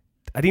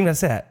 I didn't even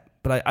say it,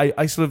 but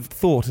I sort of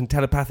thought and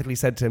telepathically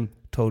said to him,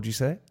 told you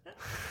so.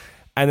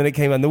 And then it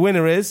came and the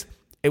winner is,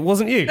 it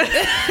wasn't you.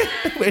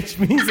 Which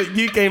means that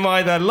you came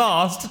either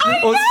last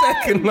or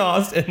second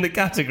last in the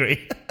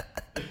category.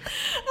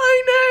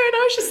 I know, and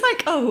I was just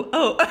like,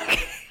 oh,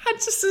 okay. I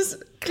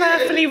just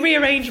carefully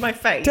rearrange my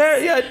face.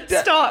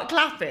 Start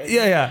clapping.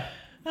 Yeah.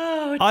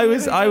 Oh, I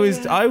was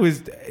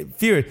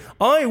furious.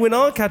 When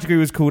our category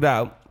was called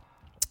out,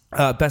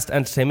 Best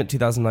Entertainment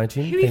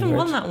 2019. Who even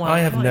won that one? I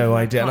have no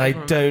idea, and I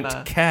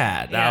don't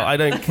care now. Yeah. I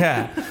don't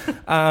care.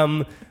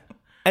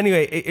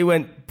 Anyway, it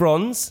went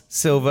bronze,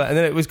 silver, and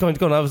then it was going to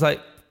gold. I was like,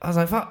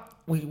 fuck,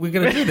 we're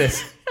going to do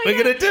this. We're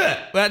going to do it.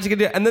 We're actually going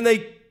to do it. And then they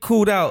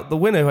called out the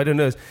winner, who I don't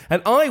know,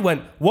 and I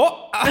went,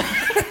 what?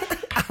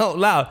 Out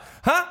loud.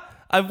 Huh?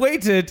 I've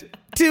waited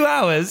 2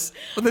 hours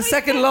for the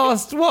second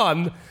last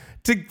one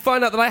to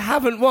find out that I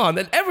haven't won,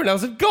 and everyone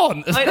else had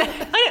gone.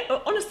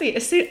 Honestly,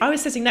 I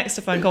was sitting next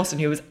to Fern Gosson,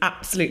 who was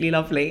absolutely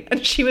lovely,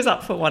 and she was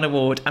up for one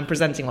award and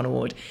presenting one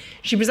award.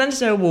 She presented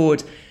her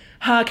award.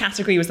 Her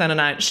category was then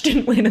announced. She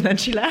didn't win, and then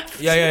she left.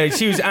 Yeah.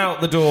 She was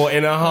out the door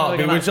in a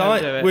heartbeat,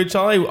 which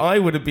I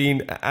would have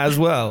been as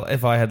well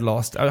if I had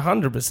lost.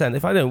 100%.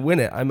 If I don't win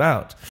it, I'm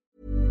out.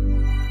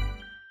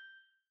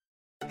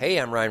 Hey,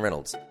 I'm Ryan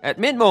Reynolds. At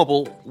Mint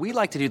Mobile, we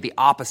like to do the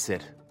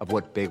opposite of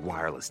what Big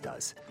Wireless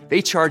does.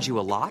 They charge you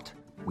a lot,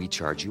 we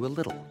charge you a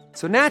little.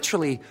 So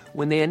naturally,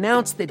 when they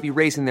announced they'd be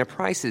raising their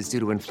prices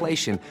due to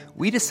inflation,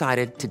 we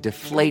decided to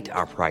deflate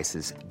our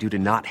prices due to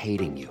not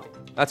hating you.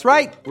 That's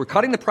right. We're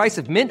cutting the price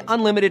of Mint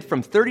Unlimited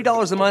from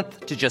 $30 a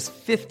month to just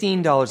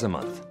 $15 a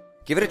month.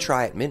 Give it a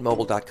try at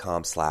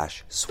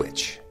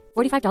mintmobile.com/switch.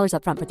 $45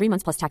 up front for 3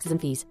 months plus taxes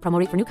and fees. Promo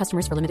rate for new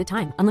customers for limited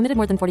time. Unlimited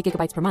more than 40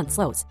 gigabytes per month.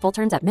 Slows full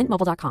terms at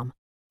mintmobile.com.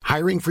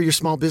 Hiring for your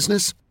small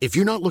business? If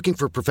you're not looking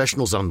for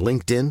professionals on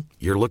LinkedIn,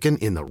 you're looking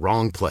in the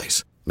wrong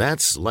place.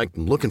 That's like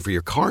looking for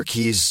your car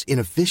keys in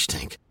a fish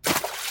tank.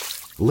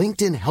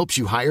 LinkedIn helps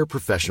you hire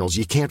professionals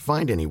you can't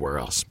find anywhere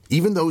else,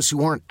 even those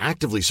who aren't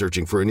actively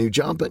searching for a new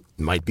job but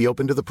might be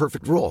open to the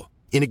perfect role.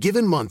 In a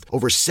given month,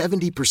 over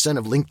 70%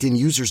 of LinkedIn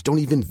users don't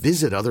even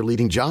visit other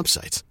leading job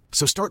sites.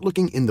 So start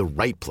looking in the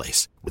right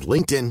place. With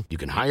LinkedIn, you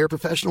can hire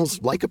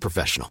professionals like a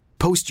professional.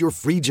 Post your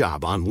free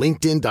job on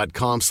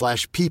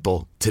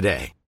linkedin.com/people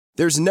today.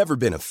 There's never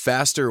been a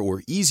faster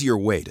or easier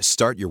way to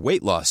start your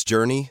weight loss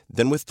journey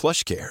than with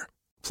PlushCare.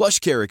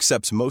 PlushCare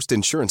accepts most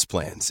insurance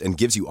plans and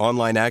gives you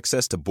online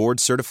access to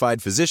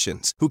board-certified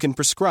physicians who can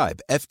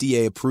prescribe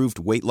FDA-approved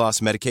weight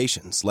loss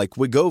medications like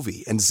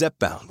Wegovy and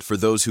Zepbound for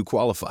those who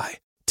qualify.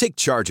 Take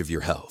charge of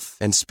your health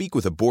and speak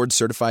with a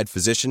board-certified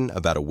physician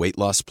about a weight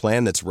loss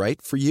plan that's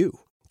right for you.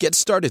 Get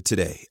started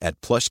today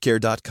at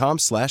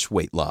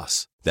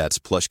plushcare.com/weight-loss. That's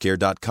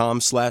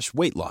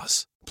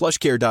plushcare.com/weight-loss.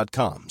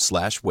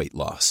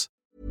 plushcare.com/weight-loss.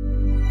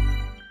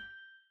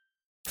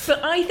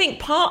 But I think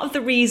part of the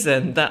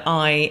reason that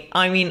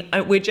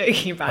we're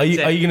joking about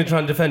it. Are you going to try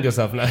and defend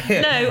yourself now?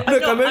 No,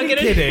 Look, I'm only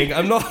kidding.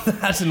 I'm not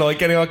that annoyed.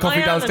 Getting our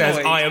coffee downstairs,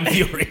 annoyed. I am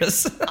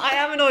furious. I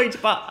am annoyed,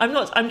 but I'm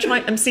not.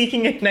 I'm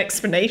seeking an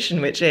explanation,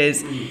 which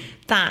is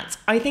that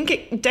I think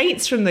it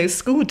dates from those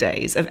school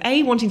days of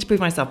A, wanting to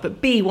prove myself,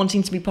 but B,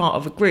 wanting to be part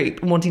of a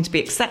group and wanting to be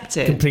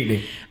accepted.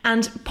 Completely.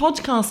 And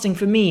podcasting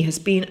for me has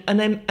been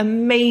an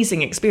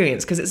amazing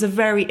experience because it's a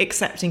very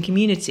accepting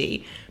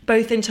community,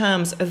 both in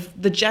terms of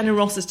the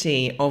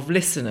generosity of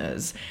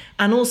listeners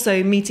and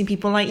also meeting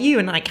people like you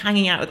and like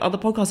hanging out with other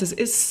podcasters.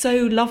 It's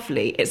so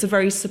lovely. It's a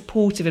very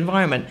supportive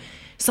environment.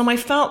 So I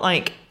felt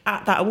like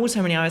at that award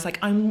ceremony, I was like,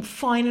 I'm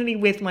finally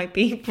with my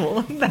people.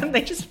 And then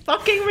they just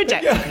fucking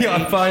rejected me.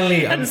 I'm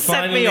finally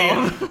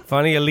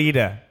a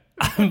leader.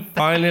 I'm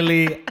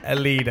finally a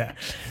leader.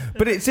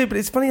 But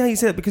it's funny how you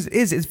say it, because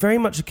it's very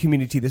much a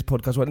community, this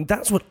podcast, and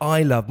that's what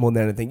I love more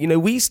than anything. You know,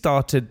 we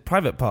started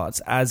Private Parts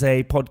as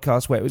a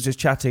podcast where it was just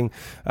chatting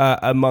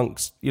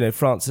amongst, you know,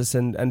 Francis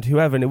and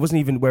whoever, and it wasn't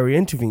even where we were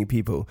interviewing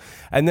people.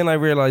 And then I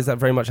realized that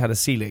very much had a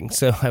ceiling.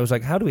 So I was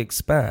like, how do we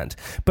expand?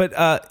 But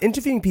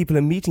interviewing people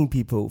and meeting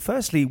people,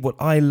 firstly, what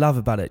I love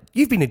about it,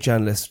 you've been a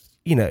journalist,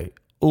 you know,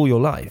 all your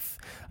life.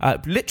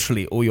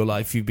 Literally all your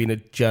life you've been a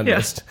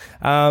journalist.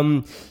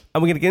 Yeah.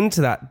 And we're going to get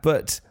into that.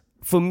 But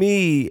for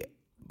me,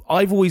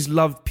 I've always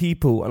loved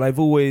people, and I've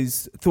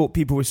always thought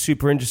people were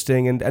super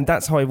interesting, and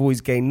that's how I've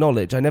always gained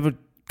knowledge. I never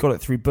got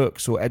it through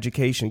books or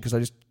education because I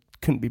just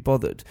couldn't be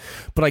bothered.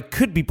 But I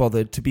could be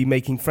bothered to be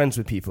making friends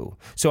with people.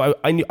 So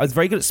I knew I was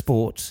very good at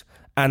sport,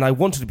 and I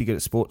wanted to be good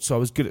at sport, so I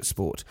was good at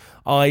sport.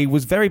 I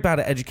was very bad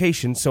at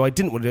education, so I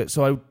didn't want to do it,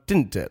 so I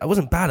didn't do it. I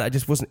wasn't bad at it, I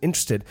just wasn't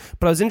interested.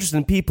 But I was interested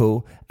in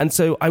people, and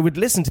so I would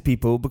listen to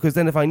people, because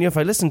then if I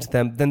listened to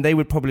them, then they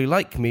would probably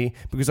like me,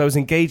 because I was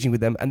engaging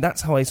with them, and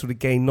that's how I sort of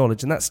gained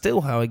knowledge, and that's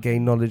still how I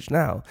gain knowledge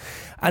now.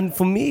 And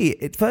for me,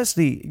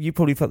 firstly, you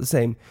probably felt the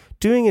same,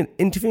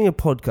 interviewing a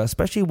podcast,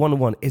 especially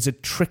one-on-one, is a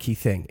tricky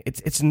thing.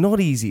 It's not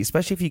easy,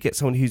 especially if you get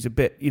someone who's a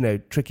bit, you know,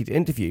 tricky to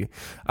interview.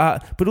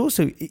 But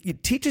also,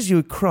 it teaches you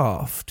a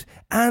craft,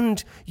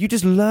 and you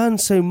just learn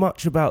so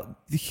much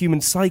about the human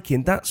psyche,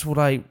 and that's what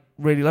I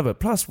really love it.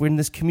 Plus, we're in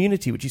this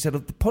community, which you said,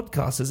 of the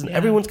podcasters, and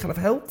everyone's kind of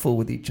helpful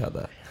with each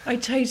other. I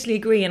totally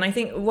agree. And I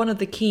think one of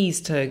the keys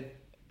to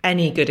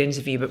any good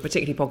interview, but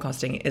particularly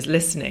podcasting, is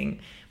listening,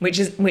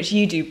 which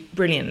you do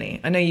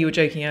brilliantly. I know you were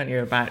joking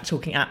earlier about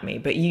talking at me,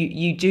 but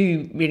you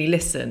do really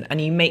listen,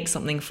 and you make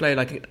something flow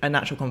like a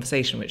natural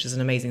conversation, which is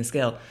an amazing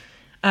skill.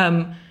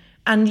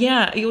 And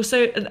yeah,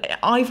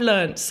 I've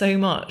learned so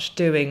much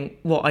doing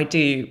what I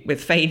do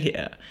with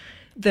failure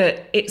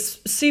that it's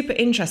super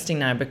interesting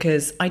now,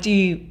 because I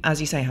do, as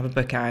you say, have a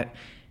book out.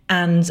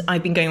 And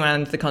I've been going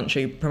around the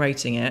country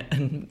promoting it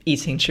and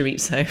eating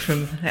chorizo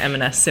from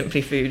M&S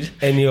Simply Food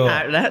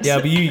outlets. Yeah,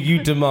 but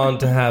you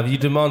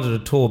demanded a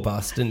tour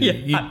bus, didn't you?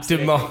 Yeah, you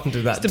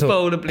demanded that just a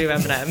bowl of blue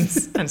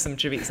M&Ms and some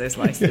chorizo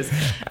slices.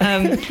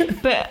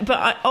 But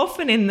I,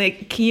 often in the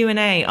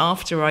Q&A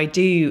after I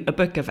do a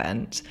book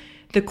event,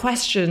 the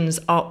questions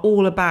are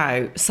all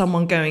about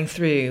someone going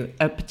through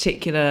a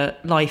particular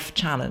life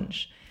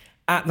challenge.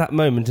 At that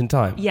moment in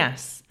time?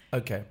 Yes.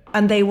 Okay.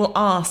 And they will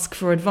ask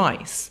for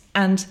advice.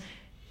 And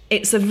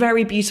it's a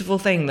very beautiful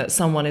thing that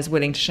someone is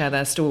willing to share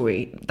their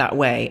story that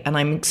way. And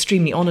I'm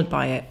extremely honoured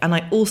by it. And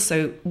I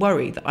also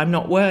worry that I'm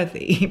not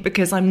worthy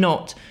because I'm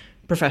not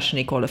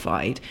professionally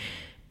qualified.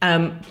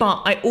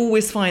 But I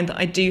always find that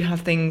I do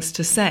have things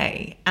to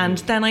say. And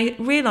then I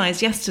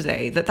realised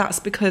yesterday that that's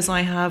because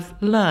I have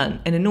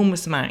learned an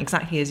enormous amount,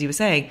 exactly as you were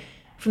saying,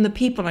 from the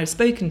people I've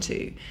spoken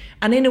to.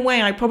 And in a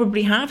way, I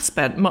probably have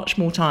spent much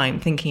more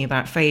time thinking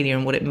about failure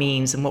and what it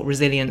means and what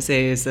resilience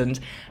is and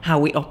how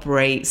we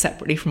operate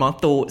separately from our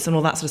thoughts and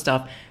all that sort of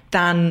stuff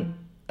than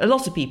a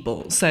lot of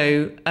people.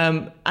 So,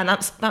 and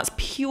that's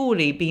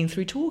purely been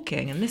through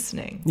talking and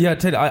listening. Yeah,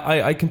 totally.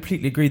 I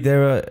completely agree.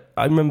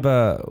 I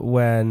remember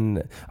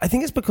when, I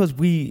think it's because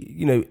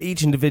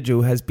each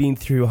individual has been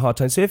through a hard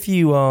time. So if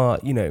you are,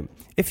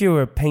 if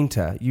you're a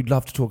painter, you'd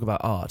love to talk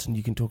about art and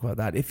you can talk about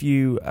that. If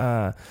you,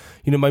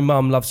 my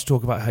mum loves to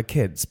talk about her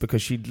kids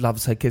because she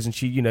loves her kids and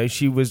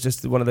she was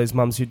just one of those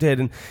mums who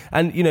did.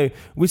 And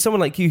with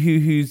someone like you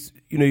who's,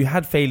 you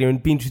had failure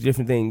and been through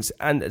different things.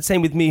 And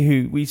same with me,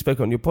 who we spoke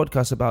on your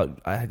podcast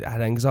about, I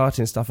had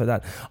anxiety and stuff like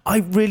that. I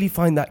really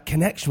find that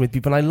connection with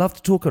people, and I love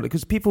to talk about it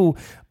because people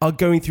are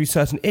going through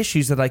certain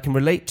issues that I can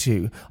relate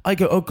to. I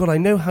go, oh God, I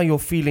know how you're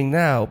feeling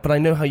now, but I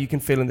know how you can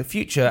feel in the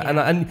future.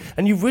 Yeah.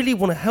 And you really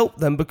want to help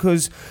them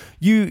because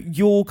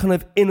your kind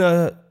of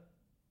inner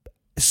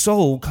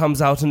soul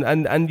comes out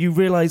and you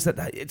realize that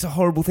it's a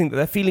horrible thing that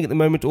they're feeling at the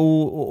moment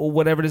or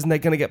whatever it is, and they're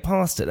going to get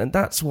past it. And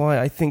that's why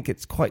I think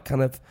it's quite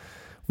kind of,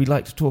 we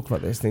like to talk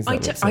about those things. I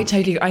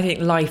totally. I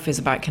think life is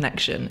about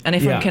connection, and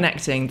if I'm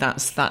connecting,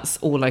 that's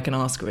all I can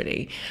ask,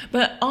 really.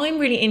 But I'm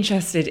really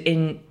interested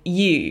in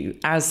you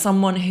as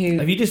someone who.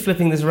 Are you just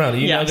flipping this around? Are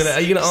you going to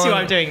see what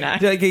I'm doing now?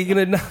 You're going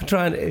to now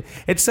try and.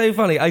 It's so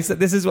funny.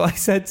 This is what I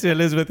said to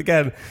Elizabeth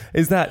again.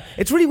 Is that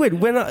it's really weird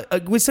when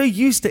we're so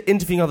used to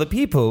interviewing other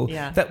people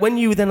that when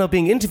you then are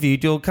being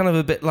interviewed, you're kind of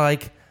a bit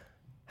like.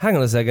 Hang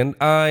on a second.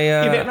 You're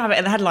a bit rabbit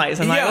in the headlights.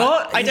 I'm like,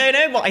 what? I don't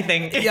know what I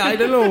think. Yeah, I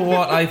don't know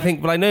what I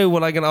think, but I know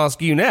what I can ask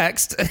you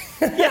next.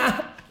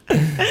 Yeah.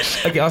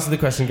 Okay, answer the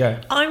question, go.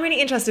 I'm really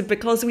interested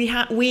because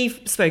we've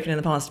spoken in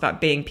the past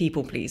about being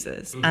people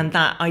pleasers and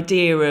that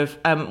idea of,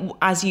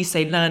 as you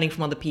say, learning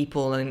from other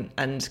people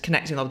and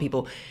connecting with other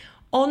people.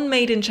 On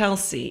Made in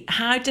Chelsea,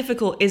 how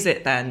difficult is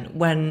it then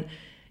when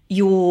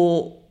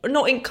you're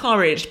not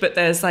encouraged, but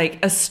there's like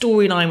a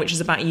storyline which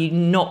is about you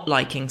not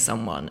liking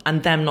someone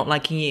and them not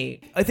liking you?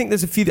 I think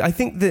there's a few. I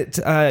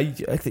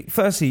think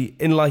firstly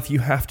in life you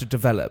have to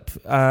develop,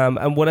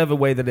 and whatever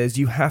way that is,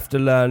 you have to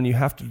learn, you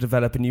have to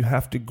develop, and you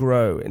have to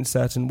grow in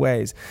certain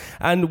ways.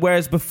 And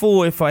whereas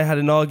before, if I had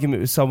an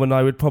argument with someone,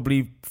 I would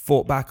probably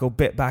fought back or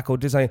bit back or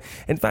design.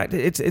 In fact,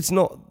 it's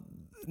not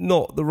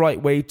the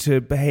right way to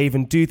behave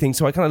and do things.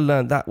 So I kind of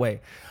learned that way.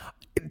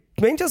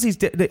 Made in Chelsea's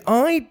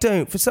I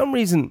don't, for some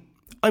reason.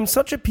 I'm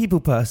such a people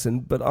person,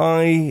 but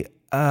I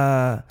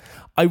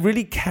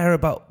really care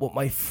about what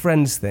my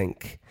friends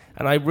think,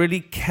 and I really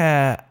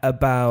care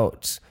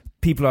about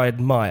people I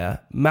admire,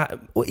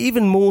 or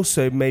even more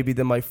so maybe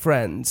than my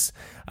friends.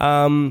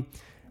 That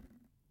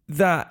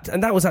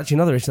was actually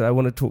another issue that I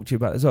want to talk to you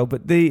about as well.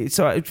 But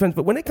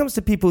when it comes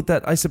to people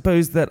that I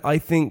suppose that I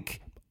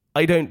think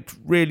I don't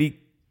really.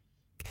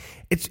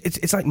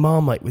 It's like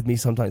Marmite with me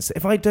sometimes.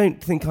 If I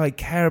don't think I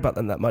care about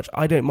them that much,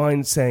 I don't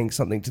mind saying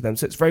something to them.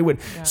 So it's very weird.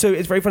 Yeah. So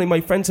it's very funny. My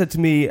friend said to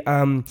me,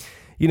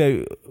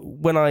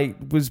 when I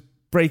was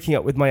breaking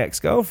up with my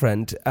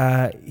ex-girlfriend,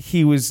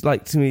 he was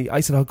like to me,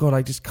 I said, oh God,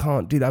 I just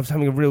can't do that. I was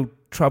having a real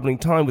troubling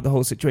time with the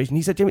whole situation.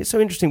 He said, Jamie, it's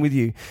so interesting with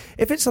you.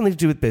 If it's something to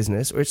do with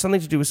business or it's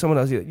something to do with someone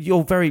else,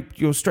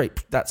 you're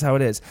straight. That's how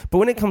it is. But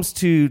when it comes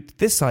to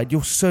this side,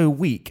 you're so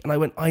weak. And I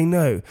went, I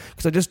know,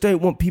 because I just don't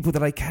want people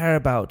that I care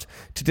about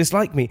to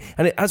dislike me.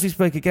 And as we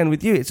spoke again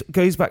with you, it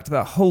goes back to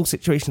that whole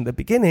situation at the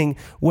beginning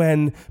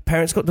when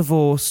parents got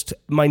divorced,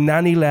 my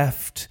nanny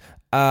left,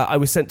 I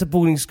was sent to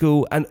boarding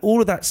school, and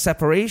all of that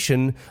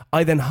separation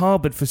I then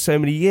harboured for so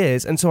many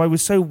years. And so I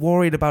was so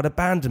worried about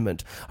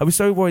abandonment. I was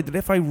so worried that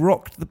if I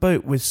rocked the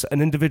boat with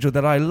an individual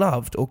that I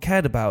loved or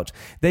cared about,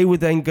 they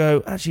would then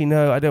go, actually,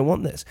 no, I don't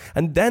want this.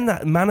 And then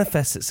that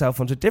manifests itself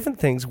onto different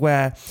things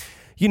where,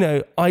 you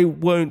know,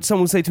 someone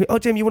will say to me, oh,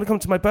 Jim, you want to come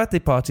to my birthday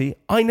party?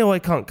 I know I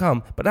can't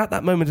come, but at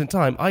that moment in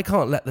time, I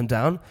can't let them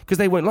down because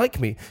they won't like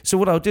me. So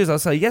what I'll do is I'll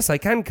say, yes, I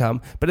can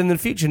come, but in the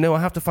future, no,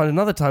 I have to find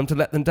another time to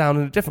let them down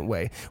in a different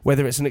way,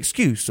 whether it's an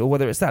excuse or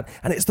whether it's that.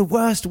 And it's the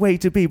worst way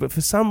to be, but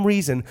for some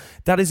reason,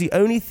 that is the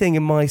only thing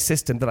in my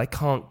system that I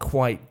can't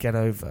quite get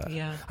over.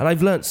 Yeah. And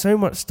I've learned so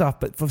much stuff,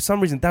 but for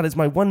some reason, that is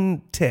my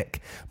one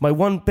tick, my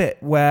one bit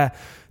where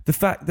the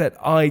fact that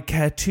I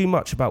care too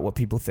much about what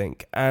people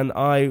think and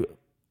I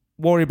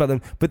worry about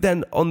them. But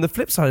then on the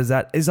flip side of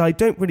that is I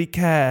don't really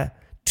care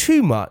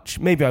too much.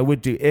 Maybe I would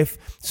do if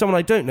someone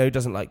I don't know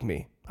doesn't like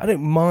me. I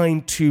don't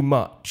mind too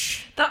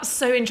much. That's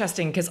so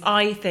interesting because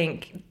I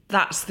think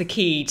that's the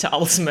key to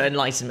ultimate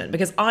enlightenment,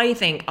 because I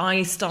think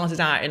I started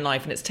out in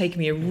life and it's taken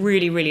me a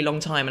really, really long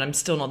time and I'm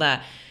still not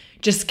there,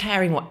 just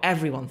caring what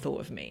everyone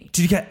thought of me.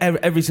 Did you get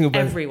every single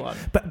person? Everyone.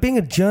 But being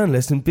a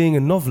journalist and being a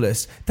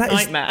novelist, that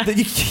nightmare.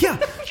 Yeah,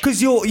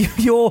 because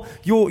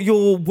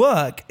your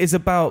work is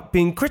about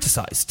being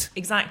criticised.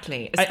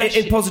 Exactly.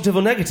 In positive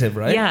or negative,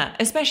 right? Yeah,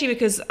 especially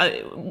because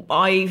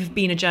I've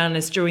been a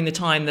journalist during the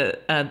time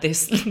that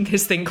this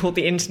thing called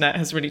the internet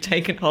has really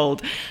taken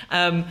hold.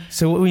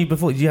 So what were you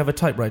before? Did you have a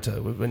typewriter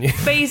when you?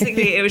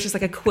 Basically, it was just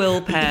like a quill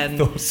pen. I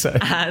thought so.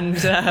 And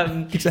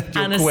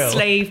a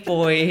slave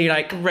boy who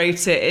like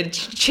wrote it,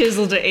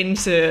 chiseled it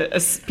into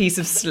a piece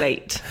of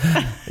slate.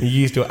 You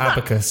used your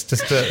abacus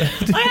just to...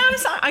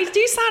 I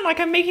do sound like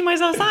I'm making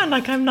myself sound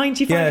like I'm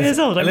 95 years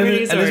old. I'm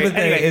really sorry. Elizabeth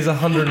Day is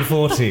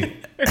 140.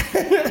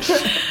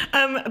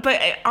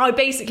 But I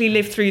basically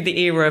lived through the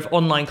era of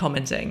online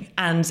commenting,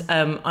 and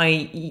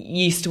I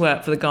used to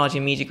work for the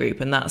Guardian Media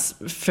Group, and that's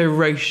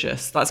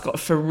ferocious. That's got a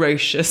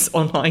ferocious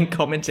online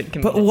commenting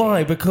community. But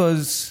why?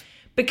 Because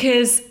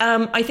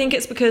I think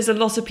it's because a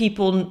lot of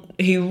people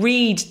who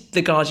read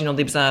The Guardian or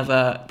The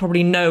Observer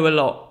probably know a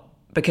lot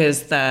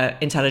because they're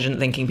intelligent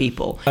thinking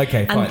people.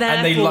 Okay, fine.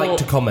 And they like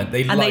to comment.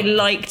 They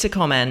like to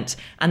comment.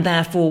 And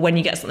therefore, when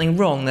you get something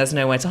wrong, there's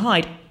nowhere to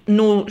hide.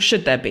 Nor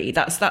should there be.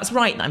 That's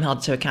right that I'm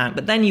held to account.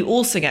 But then you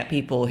also get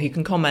people who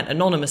can comment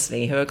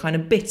anonymously, who are kind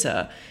of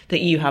bitter that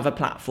you have a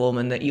platform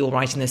and that you're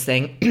writing this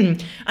thing,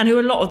 and who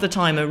a lot of the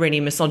time are really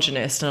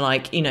misogynist and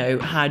like, you know,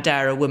 how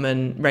dare a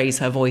woman raise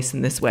her voice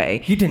in this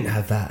way? You didn't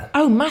have that.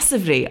 Oh,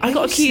 massively. I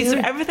got accused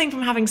of everything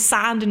from having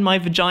sand in my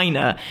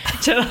vagina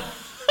to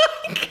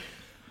like...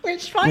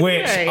 Which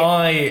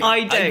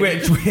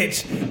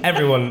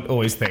everyone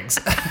always thinks.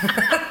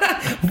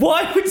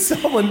 Why would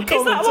someone comment?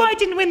 Is that why I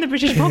didn't win the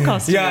British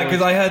Podcast Award? Yeah,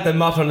 because I heard them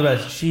mutter on the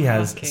bed. She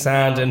has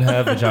sand in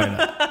her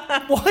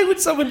vagina. Why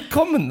would someone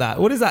comment that?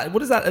 What is that?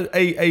 What is that?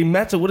 A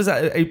meta? What is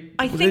that? What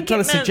are they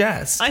trying to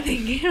suggest? I think,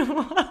 you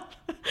know what?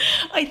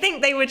 I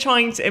think they were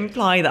trying to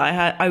imply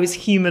that I was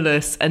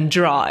humourless and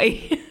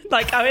dry.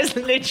 Like I was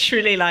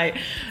literally like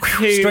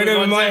straight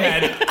over my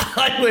head.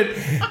 I would.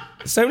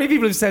 So many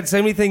people have said so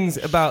many things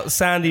about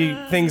sandy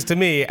things to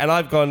me, and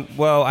I've gone,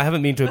 well, I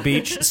haven't been to a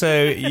beach,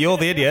 so you're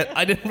the idiot.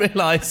 I didn't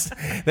realise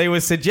they were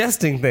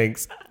suggesting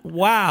things.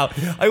 Wow.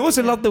 I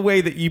also love the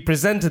way that you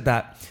presented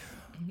that.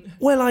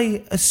 Well,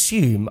 I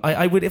assume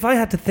I would, if I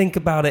had to think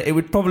about it, it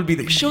would probably be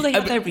that... Sure, they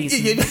have their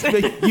reasons.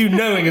 You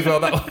knowing as well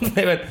that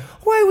they went,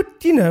 well,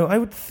 I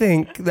would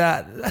think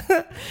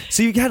that...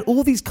 So you had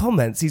all these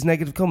comments, these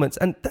negative comments,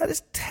 and that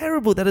is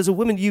terrible that as a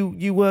woman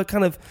you were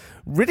kind of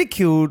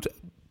ridiculed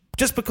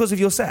just because of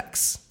your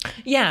sex.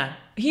 Yeah.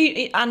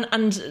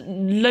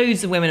 And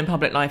loads of women in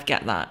public life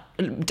get that.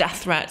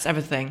 Death threats,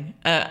 everything.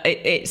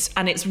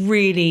 It's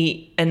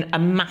really a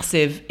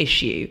massive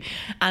issue.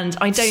 And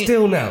I don't...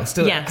 Still now?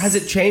 Yes. Has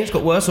it changed,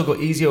 got worse or got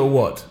easier or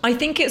what? I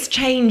think it's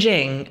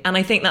changing. And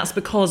I think that's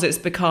because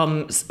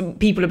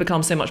people have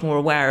become so much more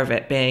aware of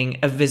it being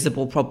a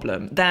visible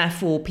problem.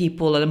 Therefore,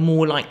 people are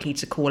more likely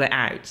to call it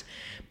out.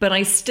 But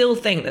I still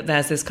think that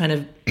there's this kind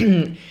of,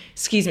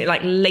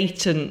 like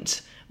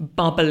latent...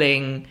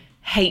 bubbling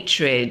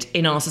hatred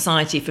in our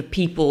society for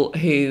people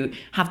who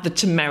have the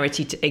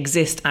temerity to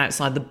exist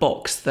outside the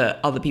box that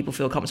other people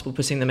feel comfortable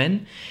putting them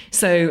in.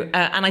 So,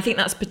 and I think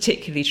that's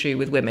particularly true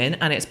with women,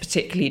 and it's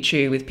particularly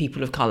true with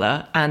people of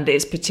colour, and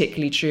it's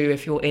particularly true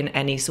if you're in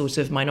any sort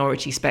of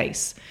minority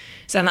space.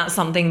 So and that's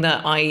something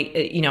that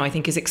I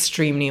think is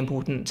extremely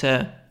important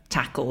to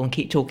tackle and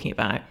keep talking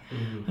about.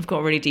 I've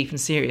got really deep and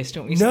serious.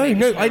 Don't you? I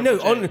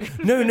know.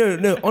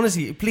 No.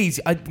 Honestly, please.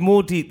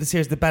 More deep, the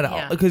serious, the better.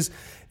 Yeah. Because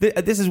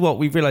this is what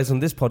we've realised on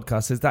this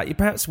podcast is that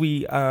perhaps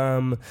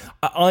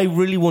I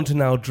really want to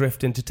now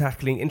drift into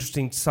tackling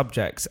interesting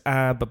subjects,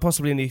 but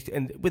possibly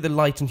with a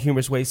light and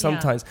humorous way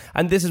sometimes. Yeah.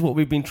 And this is what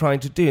we've been trying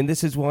to do, and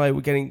this is why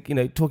we're getting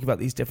talking about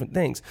these different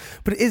things.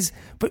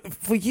 But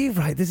for you,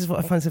 right? This is what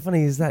I find so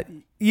funny is that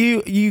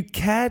you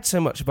cared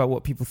so much about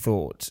what people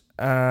thought.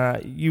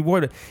 You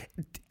worried,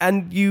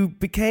 and you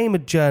became a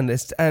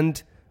journalist,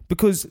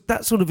 because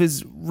that sort of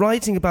is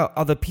writing about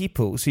other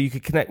people so you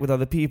could connect with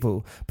other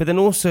people, but then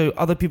also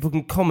other people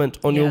can comment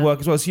on your work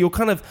as well. So you're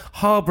kind of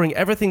harboring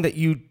everything that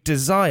you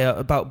desire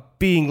about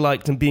being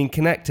liked and being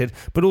connected,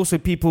 but also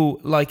people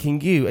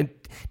liking you. And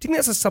do you think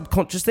that's a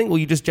subconscious thing, or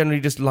you just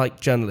generally just like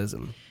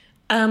journalism?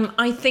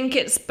 I think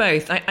it's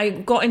both. I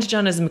got into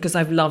journalism because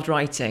I've loved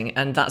writing,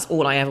 and that's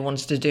all I ever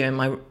wanted to do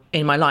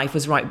in my life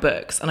was write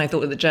books. And I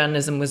thought that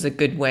journalism was a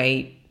good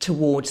way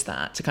towards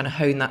that, to kind of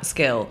hone that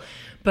skill.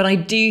 But I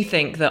do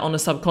think that on a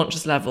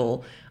subconscious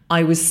level,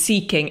 I was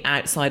seeking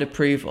outside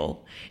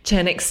approval to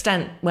an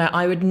extent where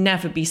I would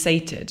never be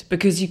sated,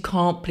 because you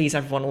can't please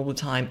everyone all the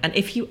time. And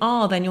if you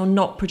are, then you're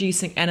not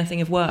producing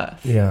anything of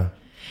worth. Yeah.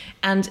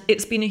 And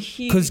it's been a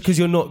huge... Because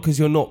you're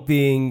not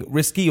being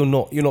risky, you're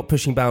not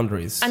pushing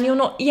boundaries. And you're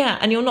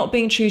not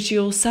being true to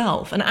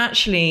yourself. And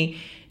actually,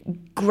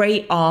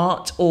 great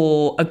art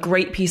or a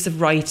great piece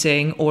of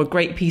writing or a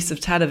great piece of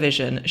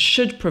television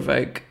should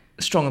provoke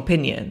strong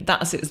opinion.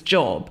 That's its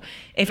job.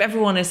 If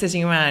everyone is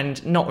sitting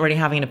around not really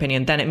having an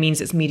opinion, then it means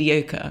it's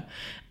mediocre.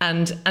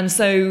 And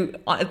so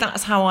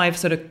that's how I've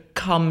sort of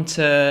come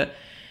to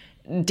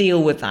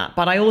deal with that.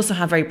 But I also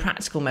have very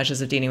practical measures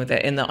of dealing with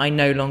it, in that I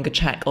no longer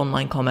check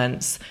online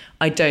comments.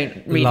 I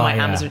don't read my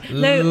Amazon.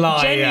 No,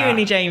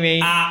 genuinely,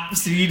 Jamie.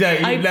 Absolutely, you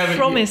don't. I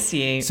promise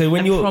you. So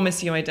when I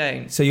promise you I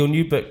don't. So your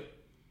new book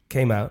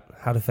came out,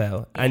 How to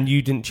Fail, and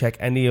you didn't check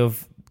any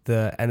of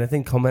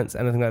anything, comments,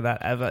 anything like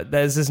that ever.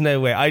 There's just no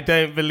way. I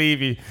don't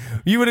believe you.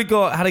 You would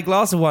have had a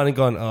glass of wine and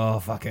gone, oh,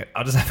 fuck it,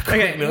 I'll just have a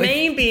quick milk.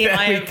 Maybe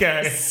I've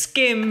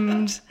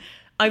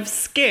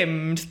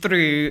skimmed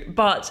through,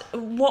 but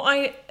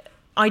what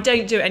I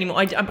don't do it anymore.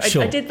 I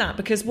did that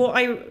because what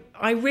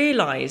I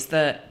realised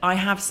that I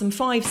have some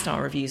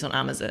 5-star reviews on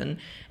Amazon,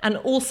 and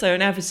also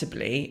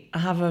inevitably I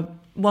have a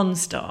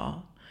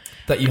 1-star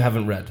that you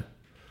haven't read.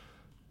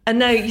 And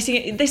no, you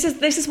see, this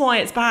is why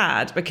it's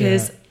bad,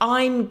 because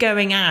I'm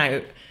going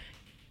out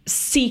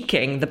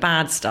seeking the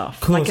bad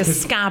stuff, like a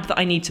scab that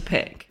I need to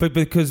pick. But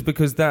because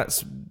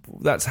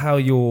that's how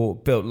you're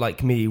built,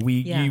 like me.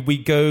 We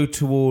go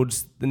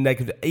towards the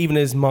negative. Even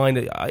as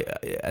mine, I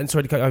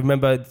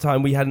remember at the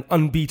time we had an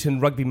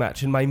unbeaten rugby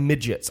match in my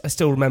midgets. I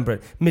still remember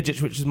it.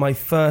 Midgets, which was my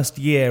first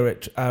year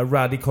at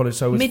Radley College.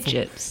 So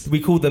midgets.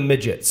 We called them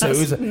midgets. So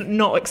that's it was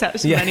not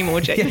acceptable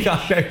anymore, Jamie.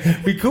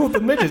 We called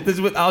them midgets. This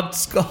was, our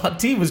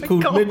team was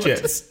called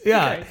midgets.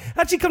 Yeah. Okay.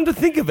 Actually, come to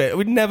think of it,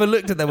 we'd never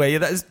looked at that way.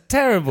 That is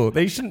terrible.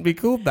 They shouldn't be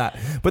called that.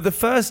 But the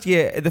first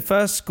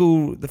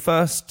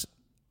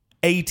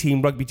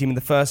A-team rugby team in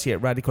the first year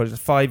at Radley College,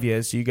 5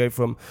 years, so you go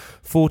from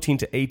 14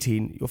 to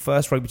 18. Your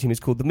first rugby team is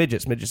called the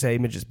Midgets, Midgets A,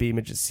 Midgets B,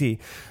 Midgets C.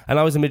 And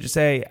I was in Midgets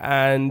A,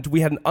 and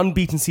we had an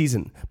unbeaten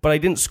season, but I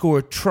didn't score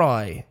a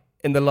try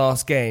in the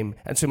last game,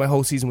 and so my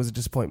whole season was a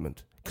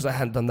disappointment, because I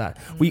hadn't done that.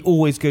 We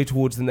always go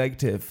towards the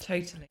negative.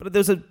 Totally. But there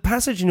was a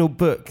passage in your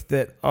book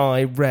that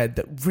I read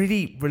that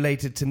really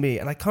related to me,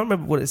 and I can't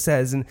remember what it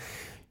says, and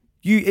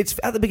it's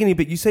at the beginning,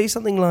 but you say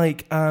something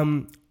like...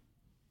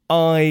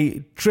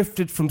 I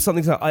drifted from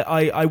something.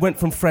 I went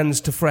from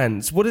friends to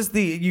friends. What is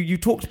you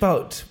talked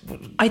about?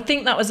 I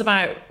think that was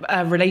about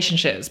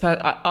relationships. But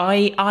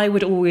I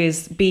would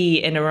always be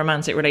in a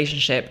romantic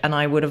relationship, and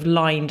I would have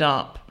lined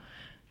up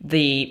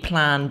the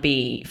plan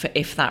B for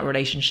if that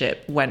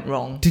relationship went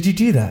wrong. Did you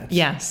do that?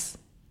 Yes.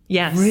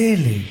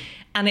 Really?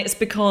 And it's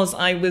because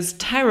I was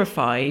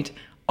terrified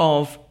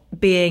of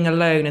being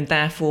alone, and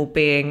therefore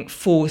being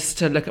forced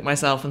to look at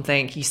myself and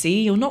think, you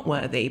see, you're not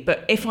worthy.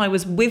 But if I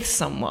was with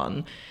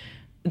someone,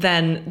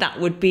 then that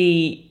would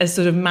be a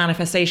sort of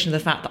manifestation of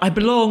the fact that I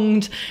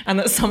belonged and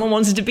that someone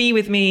wanted to be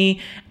with me.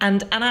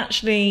 And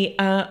actually,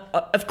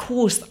 of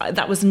course,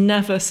 that was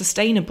never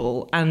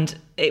sustainable, and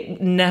it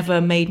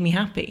never made me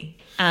happy.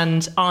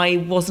 And I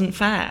wasn't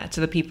fair to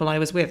the people I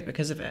was with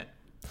because of it.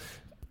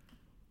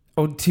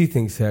 Oh, two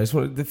things here.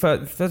 The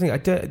first thing,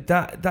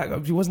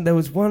 there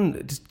was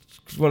one...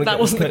 That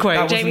wasn't the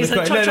quote. Jamie's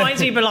trying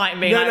to be polite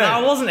and being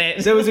that wasn't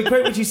it. There was a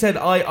quote which you said,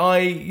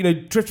 I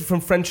drifted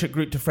from friendship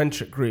group to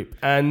friendship group.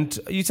 And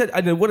you said,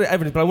 I don't know what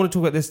evidence, but I want to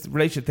talk about this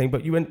relationship thing,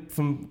 but you went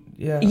from,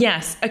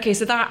 Yes. Okay,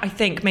 so that, I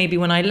think, maybe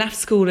when I left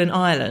school in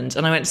Ireland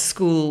and I went to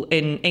school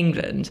in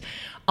England,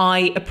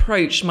 I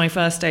approached my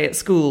first day at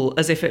school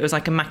as if it was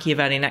like a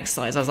Machiavellian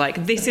exercise. I was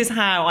like, this is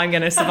how I'm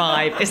going to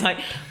survive. It's like,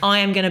 I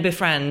am going to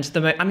befriend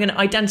I'm going to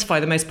identify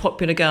the most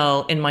popular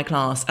girl in my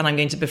class, and I'm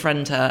going to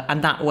befriend her,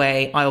 and that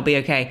way I'll be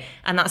okay.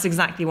 And that's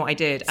exactly what I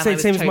did. And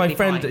same as my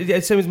friend.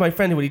 Same as my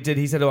friend, what he did,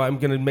 he said, I'm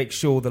going to make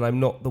sure that I'm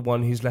not the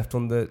one who's left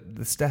on the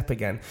step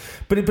again.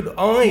 But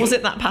was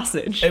it that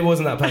passage? It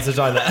wasn't that passage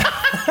either.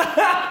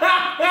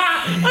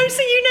 Oh,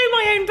 so you know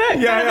my own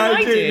Yeah,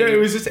 I do. No, do. it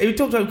was just, it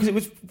talked about, because it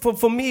was,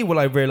 for me, what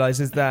I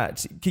realised is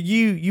that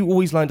you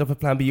always lined up a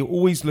plan, but you're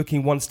always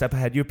looking one step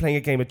ahead. You're playing a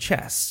game of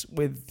chess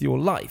with your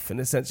life, in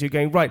a sense. You're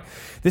going, right,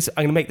 I'm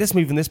going to make this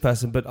move in this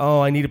person, but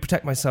I need to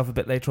protect myself a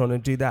bit later on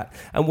and do that.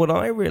 And what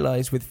I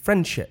realised with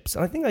friendships,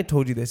 and I think I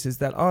told you this, is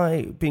that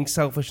being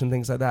selfish and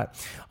things like that,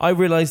 I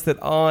realised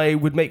that I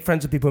would make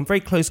friends with people and very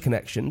close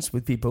connections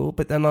with people,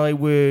 but then I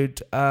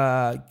would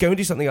go and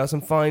do something else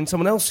and find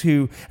someone else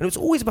who, and it was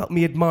always about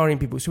me admiring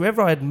people. So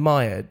whoever I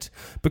admired,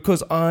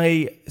 because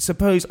I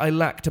suppose I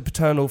lacked a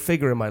paternal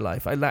figure in my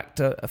life. I lacked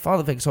a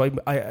father figure, so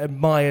I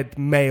admired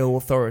male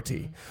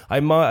authority. I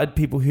admired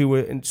people who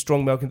were in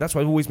strong male. That's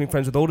why I've always been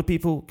friends with older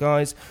people,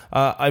 guys.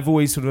 I've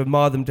always sort of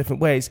admired them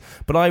different ways.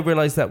 But I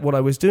realised that what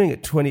I was doing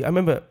at 20, I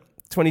remember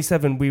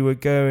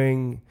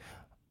 27,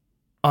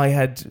 I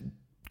had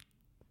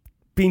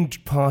been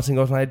partying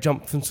out, and I had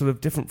jumped from sort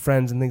of different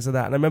friends and things like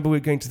that. And I remember we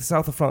were going to the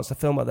south of France to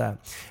film up there,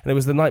 and it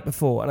was the night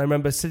before. And I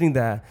remember sitting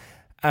there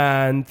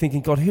and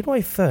thinking, God, who do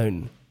I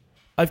phone?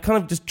 I've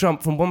kind of just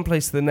jumped from one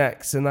place to the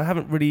next, and I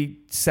haven't really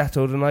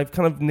settled, and I've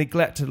kind of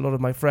neglected a lot of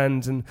my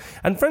friends. And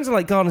friends are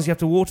like gardens, you have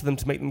to water them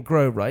to make them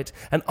grow, right?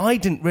 And I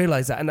didn't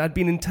realise that, and I'd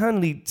been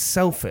internally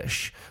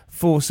selfish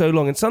for so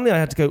long, and suddenly I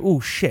had to go, oh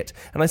shit,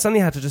 and I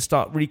suddenly had to just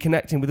start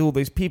reconnecting with all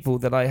those people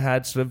that I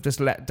had sort of just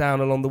let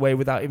down along the way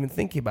without even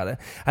thinking about it.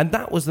 And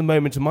that was the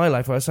moment in my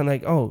life where I was suddenly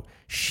like, oh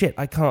shit,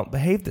 I can't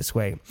behave this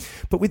way.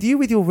 But with you,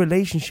 with your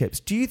relationships,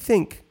 do you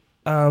think,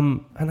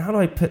 and how do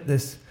I put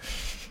this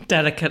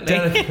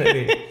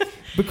delicately?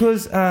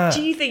 Because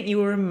do you think you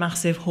were a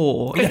massive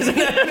whore?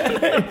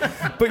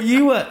 But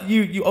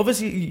you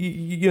obviously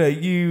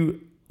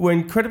you were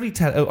incredibly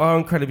are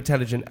incredibly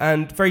intelligent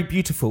and very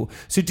beautiful.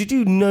 So did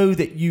you know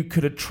that you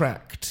could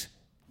attract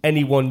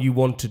anyone you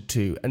wanted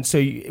to? And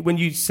so when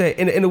you say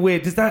in a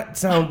weird, does that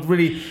sound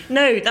really?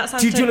 No, that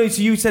sounds. Do you know?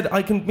 So you said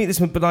I can meet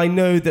this one, but I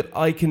know that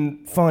I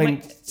can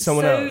find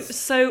someone else.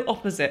 So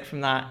opposite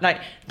from that.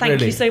 Like, thank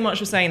you so much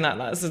for saying that.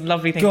 That's a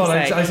lovely thing God,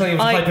 to say. I was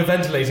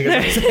hyperventilating as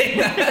I was saying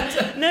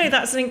that. No,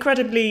 that's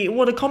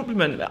what a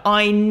compliment.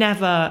 I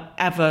never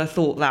ever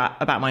thought that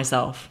about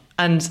myself,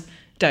 and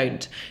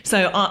don't.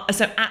 So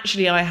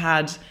actually,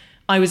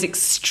 I was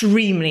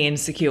extremely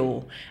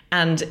insecure,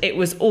 and it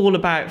was all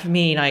about, for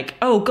me, like,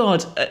 oh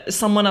God,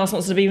 someone else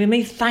wants to be with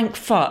me. Thank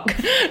fuck.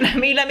 let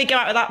me go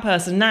out with that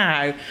person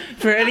now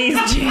for at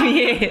least 2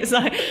 years.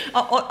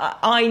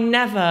 I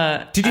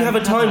never. Did you have a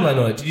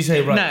timeline on it? Did you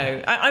say right?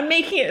 No, I'm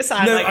making it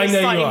sound like it's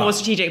slightly more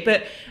strategic,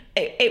 but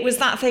it was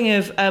that thing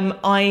of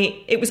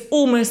it was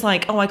almost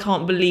like, oh, I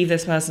can't believe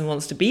this person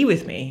wants to be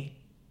with me.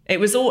 It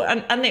was all,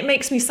 and it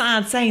makes me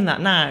sad saying that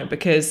now,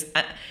 because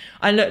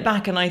I look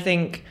back and I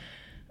think,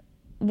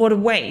 what a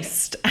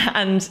waste.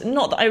 And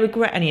not that I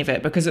regret any of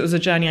it, because it was a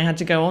journey I had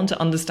to go on to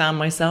understand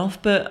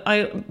myself, but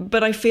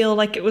I feel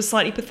like it was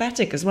slightly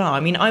pathetic as well. I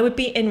mean, I would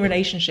be in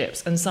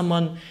relationships and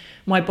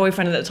my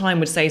boyfriend at the time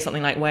would say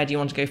something like, where do you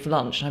want to go for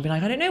lunch? And I'd be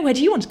like, I don't know, where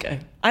do you want to go?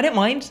 I don't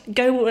mind.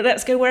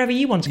 Let's go wherever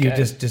you want to go. You're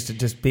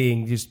just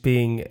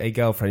being a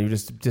girlfriend. You're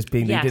just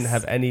being, yes. You didn't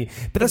have any,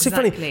 but that's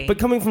exactly. So funny. But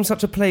coming from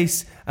such a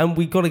place, and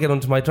we got to get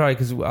onto my diary,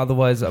 because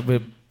otherwise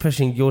we're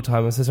pushing your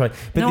time. I'm so sorry.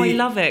 But I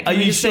love it. Are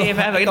you sure?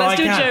 Let's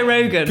do Joe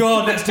Rogan.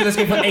 God, let's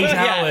go for 8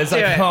 hours.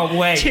 I can't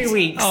wait. 2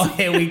 weeks. Oh,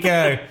 here we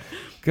go.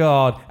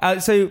 God. But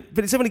it's so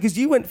funny, because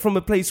you went from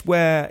a place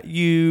where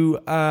you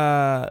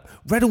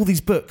read all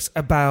these books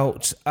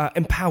about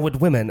empowered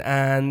women,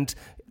 and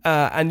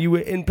you were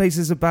in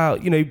places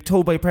about,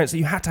 told by your parents that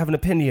you had to have an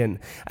opinion,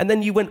 and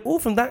then you went all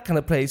from that kind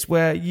of place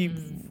where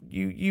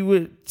you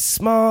were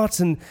smart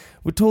and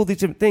were told these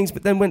different things,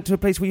 but then went to a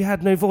place where you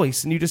had no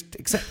voice and you just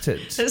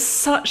accepted. It's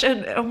such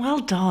a well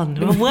done,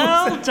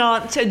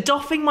 to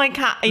doffing my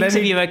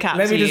interviewer cap.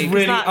 Let me just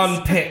really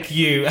unpick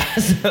you.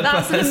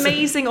 That's an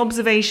amazing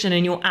observation,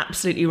 and you're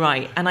absolutely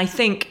right. And I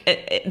think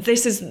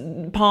this is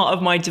part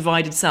of my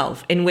divided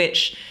self, in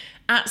which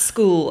at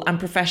school and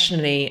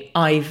professionally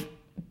I've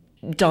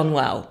done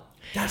well.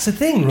 That's the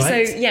thing,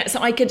 right? So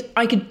I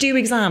could do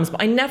exams,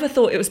 but I never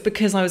thought it was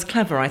because I was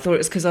clever. I thought it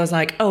was because I was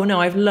like, oh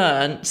no, I've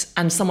learnt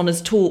and someone has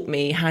taught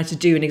me how to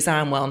do an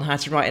exam well and how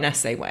to write an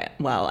essay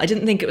well. I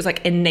didn't think it was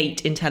like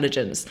innate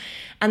intelligence.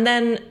 And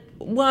then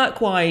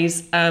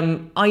work-wise,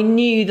 I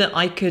knew that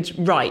I could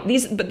write.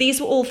 But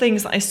these were all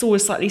things that I saw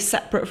as slightly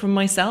separate from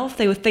myself.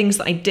 They were things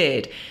that I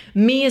did.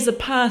 Me as a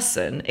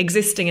person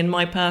existing in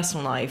my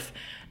personal life,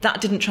 that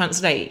didn't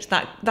translate.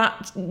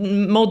 That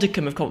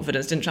modicum of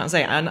confidence didn't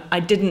translate, and I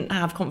didn't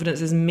have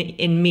confidence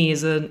in me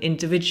as an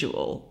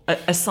individual,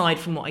 aside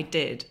from what I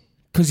did.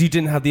 Because you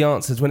didn't have the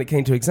answers when it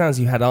came to exams.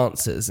 You had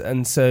answers,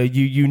 and so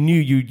you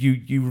knew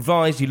you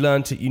revised, you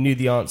learnt it, you knew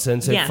the answer,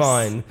 and so yes.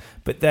 Fine.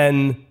 But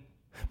then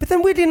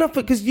weirdly enough,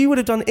 because you would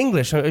have done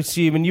English, I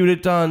assume, and you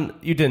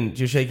didn't.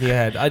 You're shaking your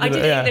head. I did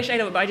English A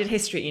level, but I did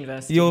history at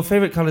university. Your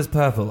favourite colour is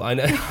purple. I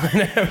know.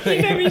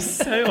 You know me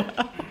so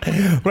well.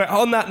 Right,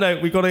 on that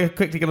note, we've got to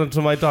quickly get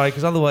onto my diary,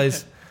 because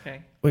otherwise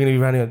we're going to be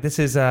running on. This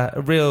is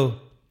a real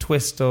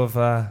twist of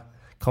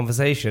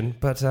conversation,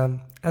 but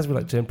as we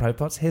like to do in Private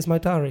Parts, here's my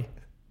diary.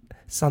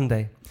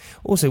 Sunday.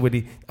 Also,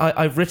 Woody,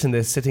 I've written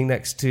this sitting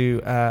next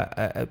to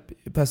a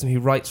person who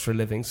writes for a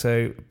living,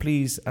 so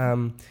please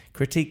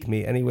critique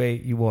me any way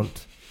you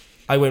want.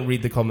 I won't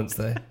read the comments,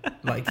 though,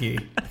 like you.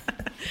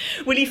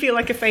 Will you feel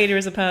like a failure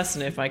as a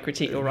person if I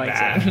critique your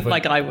writing,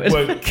 like I would?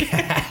 Won't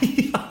care.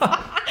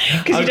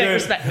 Because you don't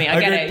respect me. I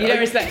get it. You don't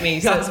respect me,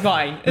 so it's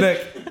fine. Look,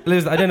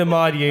 Liz, I don't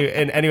admire you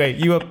in any way.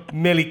 You are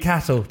merely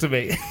cattle to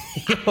me.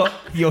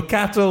 You're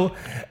cattle,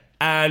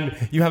 and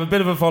you have a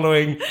bit of a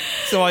following.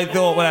 So I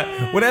thought,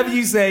 whatever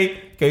you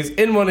say goes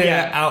in one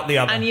ear, out the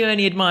other. And you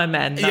only admire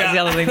men. That's the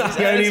other thing.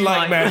 I only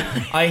like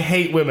men. I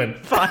hate women.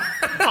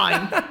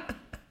 Fine.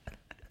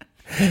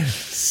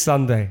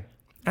 Sunday.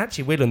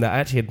 Actually, weird on that. I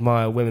actually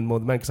admire women more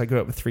than men because I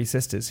grew up with 3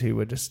 sisters who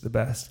were just the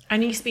best.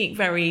 And you speak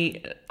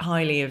very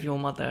highly of your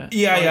mother. On the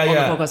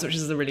podcast, which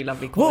is a really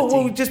lovely quality.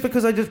 Well, just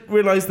because I just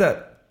realised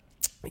that,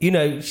 you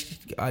know,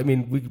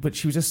 but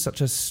she was just such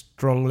a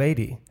strong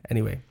lady.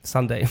 Anyway,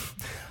 Sunday.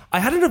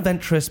 I had an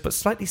adventurous but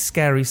slightly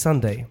scary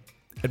Sunday.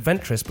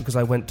 Adventurous because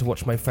I went to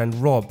watch my friend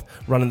Rob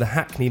run in the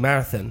Hackney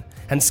Marathon.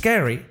 And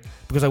scary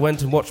because I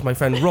went and watched my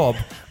friend Rob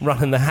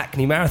run in the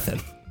Hackney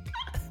Marathon.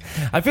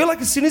 I feel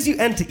like as soon as you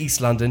enter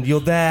East London,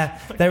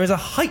 there is a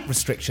height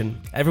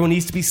restriction. Everyone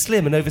needs to be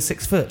slim and over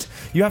 6 foot.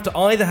 You have to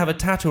either have a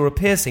tattoo or a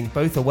piercing,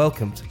 both are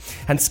welcomed.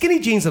 And skinny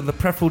jeans are the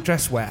preferable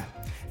dress wear.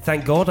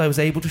 Thank God I was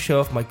able to show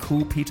off my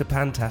cool Peter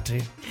Pan tattoo.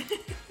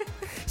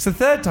 It's the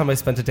 3rd time I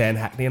spent a day in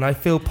Hackney and I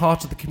feel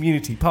part of the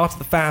community, part of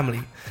the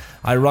family.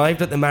 I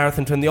arrived at the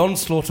marathon to the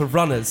onslaught of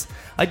runners.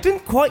 I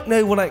didn't quite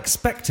know what I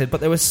expected, but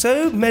there were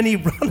so many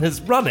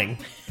runners running.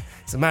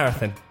 It's a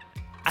marathon.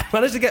 I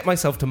managed to get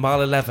myself to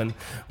mile 11,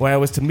 where I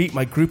was to meet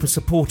my group of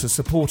supporters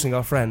supporting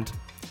our friend.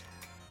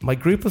 My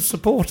group of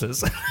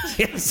supporters?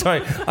 Yeah,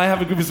 sorry, I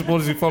have a group of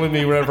supporters who follow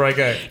me wherever I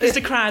go. Just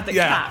a crowd that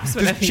claps.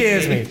 Just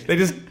cheers me. They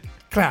just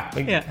clap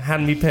and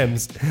hand me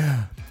pims.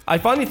 I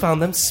finally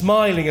found them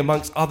smiling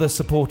amongst other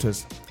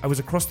supporters. I was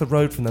across the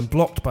road from them,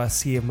 blocked by a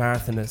sea of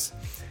marathoners.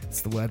 It's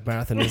the word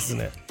marathoners,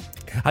 isn't it?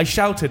 I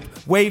shouted,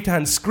 waved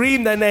hands,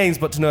 screamed their names,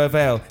 but to no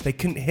avail. They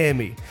couldn't hear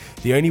me.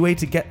 The only way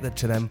to get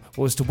to them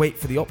was to wait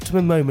for the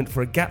optimum moment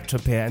for a gap to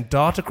appear and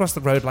dart across the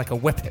road like a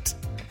whippet.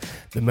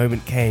 The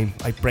moment came.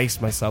 I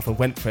braced myself and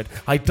went for it.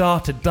 I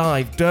darted,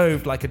 dived,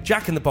 dove like a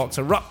jack-in-the-box,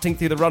 erupting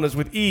through the runners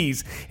with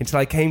ease until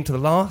I came to the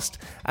last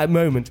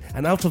moment,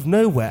 and out of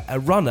nowhere, a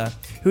runner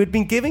who had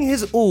been giving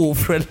his all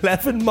for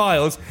 11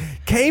 miles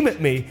came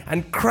at me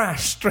and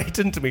crashed straight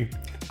into me.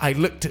 I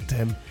looked at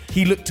him.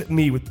 He looked at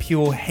me with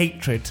pure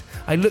hatred.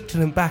 I looked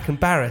at him back,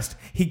 embarrassed.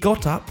 He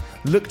got up,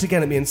 looked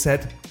again at me and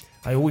said,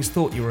 I always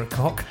thought you were a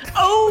cock.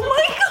 Oh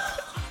my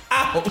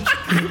God!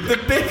 Ouch! The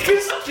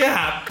biggest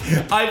jab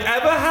I've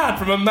ever had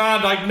from a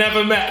man I've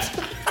never met.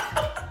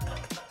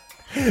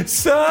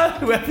 Sir,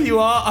 whoever you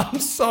are, I'm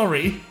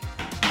sorry.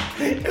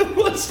 It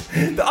was...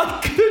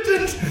 I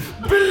couldn't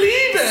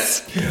believe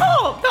it.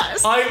 Oh,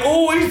 that's... I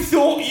always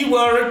thought you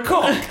were a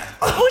cock.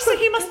 Also,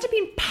 he must have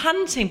been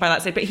panting by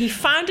that stage, but he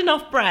found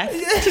enough breath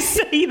to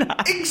say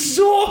that.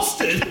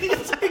 Exhausted.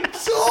 He's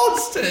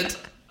exhausted.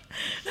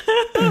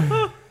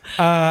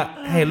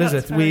 Hey,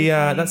 Elizabeth,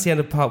 that's the end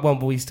of part 1,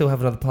 but we still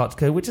have another part to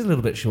go, which is a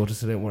little bit shorter,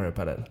 so don't worry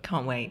about it.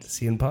 Can't wait.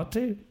 See you in part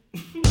 2.